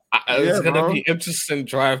Bro, now. it's Yeah, gonna bro. be interesting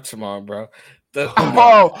drive tomorrow, bro.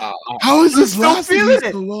 Oh, How is this still lasting feeling so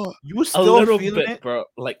it? long? you a still little feeling bit, it? bro.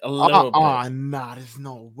 Like a little bit. Nah, there's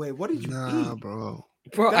no way. What did you Nah, eat? bro.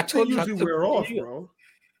 Bro, I That thing told you I usually took wear off, 3, bro.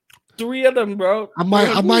 3 of them, bro. I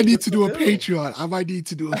might need to do a Ew. Patreon. I might need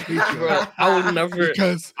to do a Patreon Bro, I will never.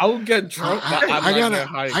 because I will get drunk, but I'm I not gotta get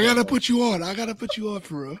high. I gotta bro. put you on. I gotta put you on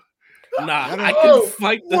for real. Nah, gotta- I Whoa, can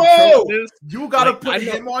fight the whoa. drunkenness. You gotta Like, put I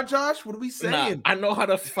know- him on, Josh. What are we Nah, saying? I know how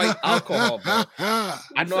to fight alcohol, bro.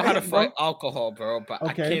 I know how to saying, bro? fight alcohol, bro, but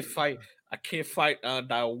Okay. I can't fight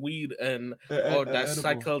that weed and that edible.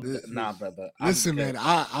 cycle. Nah, brother. I'm Listen, good. man.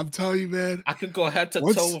 I'm telling you, man. I could go head to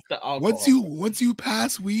Once- toe with the alcohol. Once you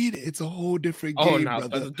pass weed, it's a whole different oh game, no,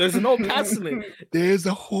 brother. there's no passing it. There's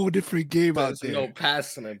a whole different game out There's there. no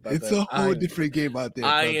passing it, brother. It's a whole different game out there.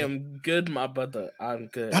 I brother. am good, my brother. I'm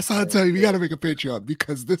good. That's how I tell you. We gotta make a Patreon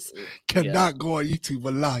because this cannot go on YouTube.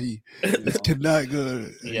 Wallahi, this cannot go.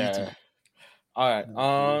 On Yeah. YouTube. All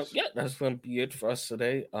right. Yeah, that's gonna be it for us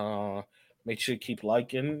today. Make sure you keep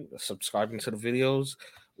liking, subscribing to the videos.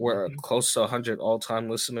 We're close to 100 all-time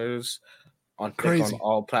listeners on Crazy. on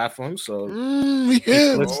all platforms. So We keep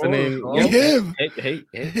him. listening. Oh, We him. Hey.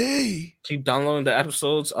 Hey, Keep downloading the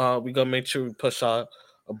episodes. We're gonna make sure we push out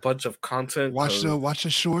a bunch of content. watch the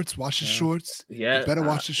shorts. Watch the shorts. Yeah. You better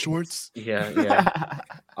watch the shorts. Yeah. Yeah.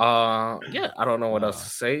 I don't know what else to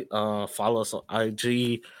say. Follow us on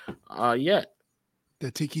IG. Yeah. The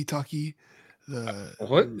tiki taki. The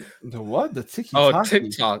What? The what? The tiki Oh, taki.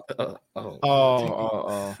 TikTok.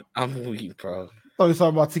 Oh. I'm weak, bro. I thought you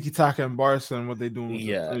talking about Tiki Taka and Barca and what they doing. With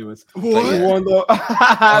Yeah. it. Anyways, what? who won though? That's what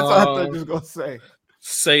I thought you was gonna say.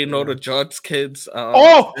 Say no to drugs, kids.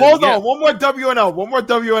 Hold yeah. on. One more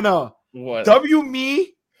WNL. What? W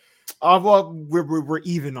me. Well, we're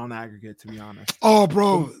even on aggregate, to be honest. Oh,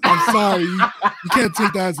 bro, I'm sorry. You can't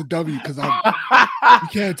take that as a W because you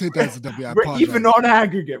can't take that as a W. I We're apologize. even on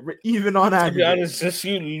aggregate. We're even on To be aggregate. honest, just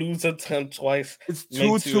you lose a 10 twice. It's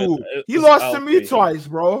makes 2-2. you He lost to me twice,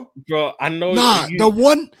 bro. Bro, I know. Nah, the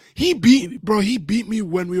one he beat me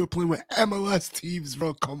when we were playing with MLS teams,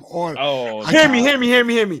 bro. Come on. Oh, Hear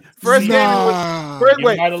me. First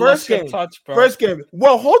game.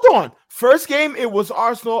 Well, hold on. First game, it was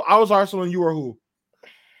Arsenal. I was Arsenal, and you were who?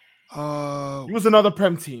 It was another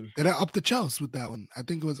Prem team. Did I up the Chelsea with that one? I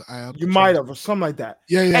think it was I up. You might have, or something like that.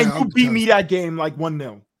 Yeah. And you beat me that game like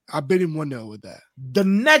 1-0. I beat him 1-0 with that. The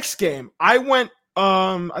next game, I went.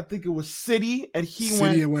 I think it was City, and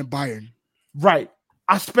City went Bayern. Right.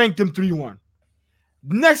 I spanked him 3-1.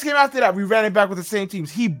 Next game after that, we ran it back with the same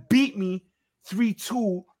teams. He beat me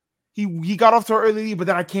 3-2. He got off to an early lead, but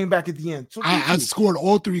then I came back at the end. So I scored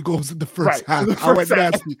all 3 goals in the first half. I went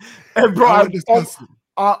nasty. And bro,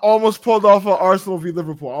 I almost pulled off an Arsenal v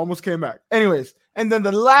Liverpool. I almost came back. Anyways, and then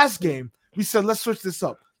the last game, we said, let's switch this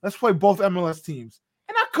up. Let's play both MLS teams.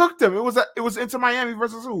 And I cooked them. It was Inter Miami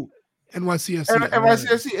versus who? NYCFC.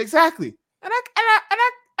 NYCFC, exactly. And I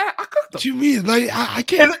cooked them. What you mean? Like I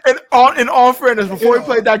can't. And in all fairness, before we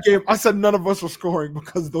played that game, I said none of us were scoring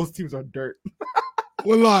because those teams are dirt.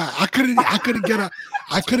 Well, I couldn't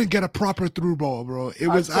get a proper through ball, bro. It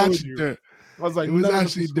was actually dirt. I was like, it was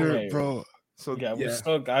actually dirt, bro. So yeah, we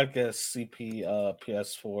still gotta get CP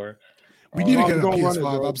PS4. We need to get a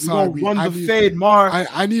PS5. I'm sorry. Run the fade, Mar.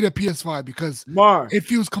 I need a PS5 because it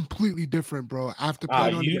feels completely different, bro. After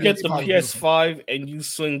playing on you the get PS5, the PS5 and you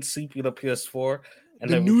swing CP to PS4, and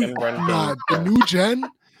then we can run the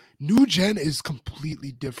new gen is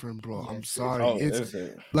completely different, bro. I'm sorry. It's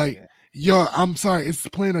like, yo, I'm sorry. It's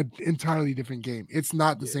playing an entirely different game. It's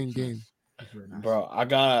not the same game, bro. I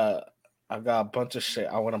got a bunch of shit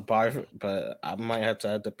I want to buy, but I might have to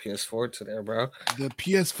add the PS4 to there, bro. The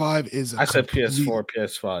PS5 is. I said PS4,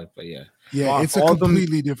 PS5, but yeah, it's a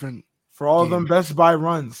completely different. For all them Best Buy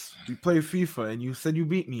runs, you play FIFA and you said you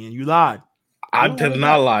beat me and you lied. I did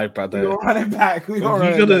not lie, brother. We don't run it back.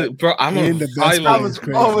 Bro, I'm in the Best Buy is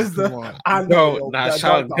crazy. Shout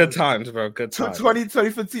out, good times, bro. Good times.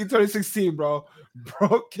 2015, 2016, bro.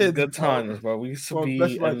 Bro, kids. Good times, bro. We used to be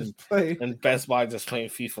in Best Buy just playing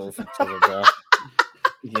FIFA with each other, bro.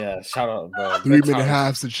 Yeah, shout out, bro. 3-minute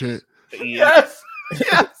halves and shit. Yes.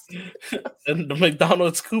 And the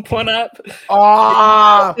McDonald's coupon app.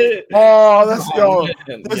 Let's go.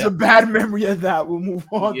 There's a bad memory of that. We'll move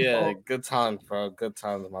on. Yeah, bro. good times, bro. Good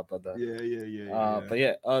times, my brother. Yeah. But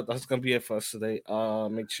yeah, that's gonna be it for us today.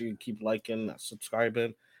 Make sure you keep liking,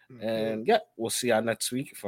 subscribing, and yeah, we'll see y'all next week.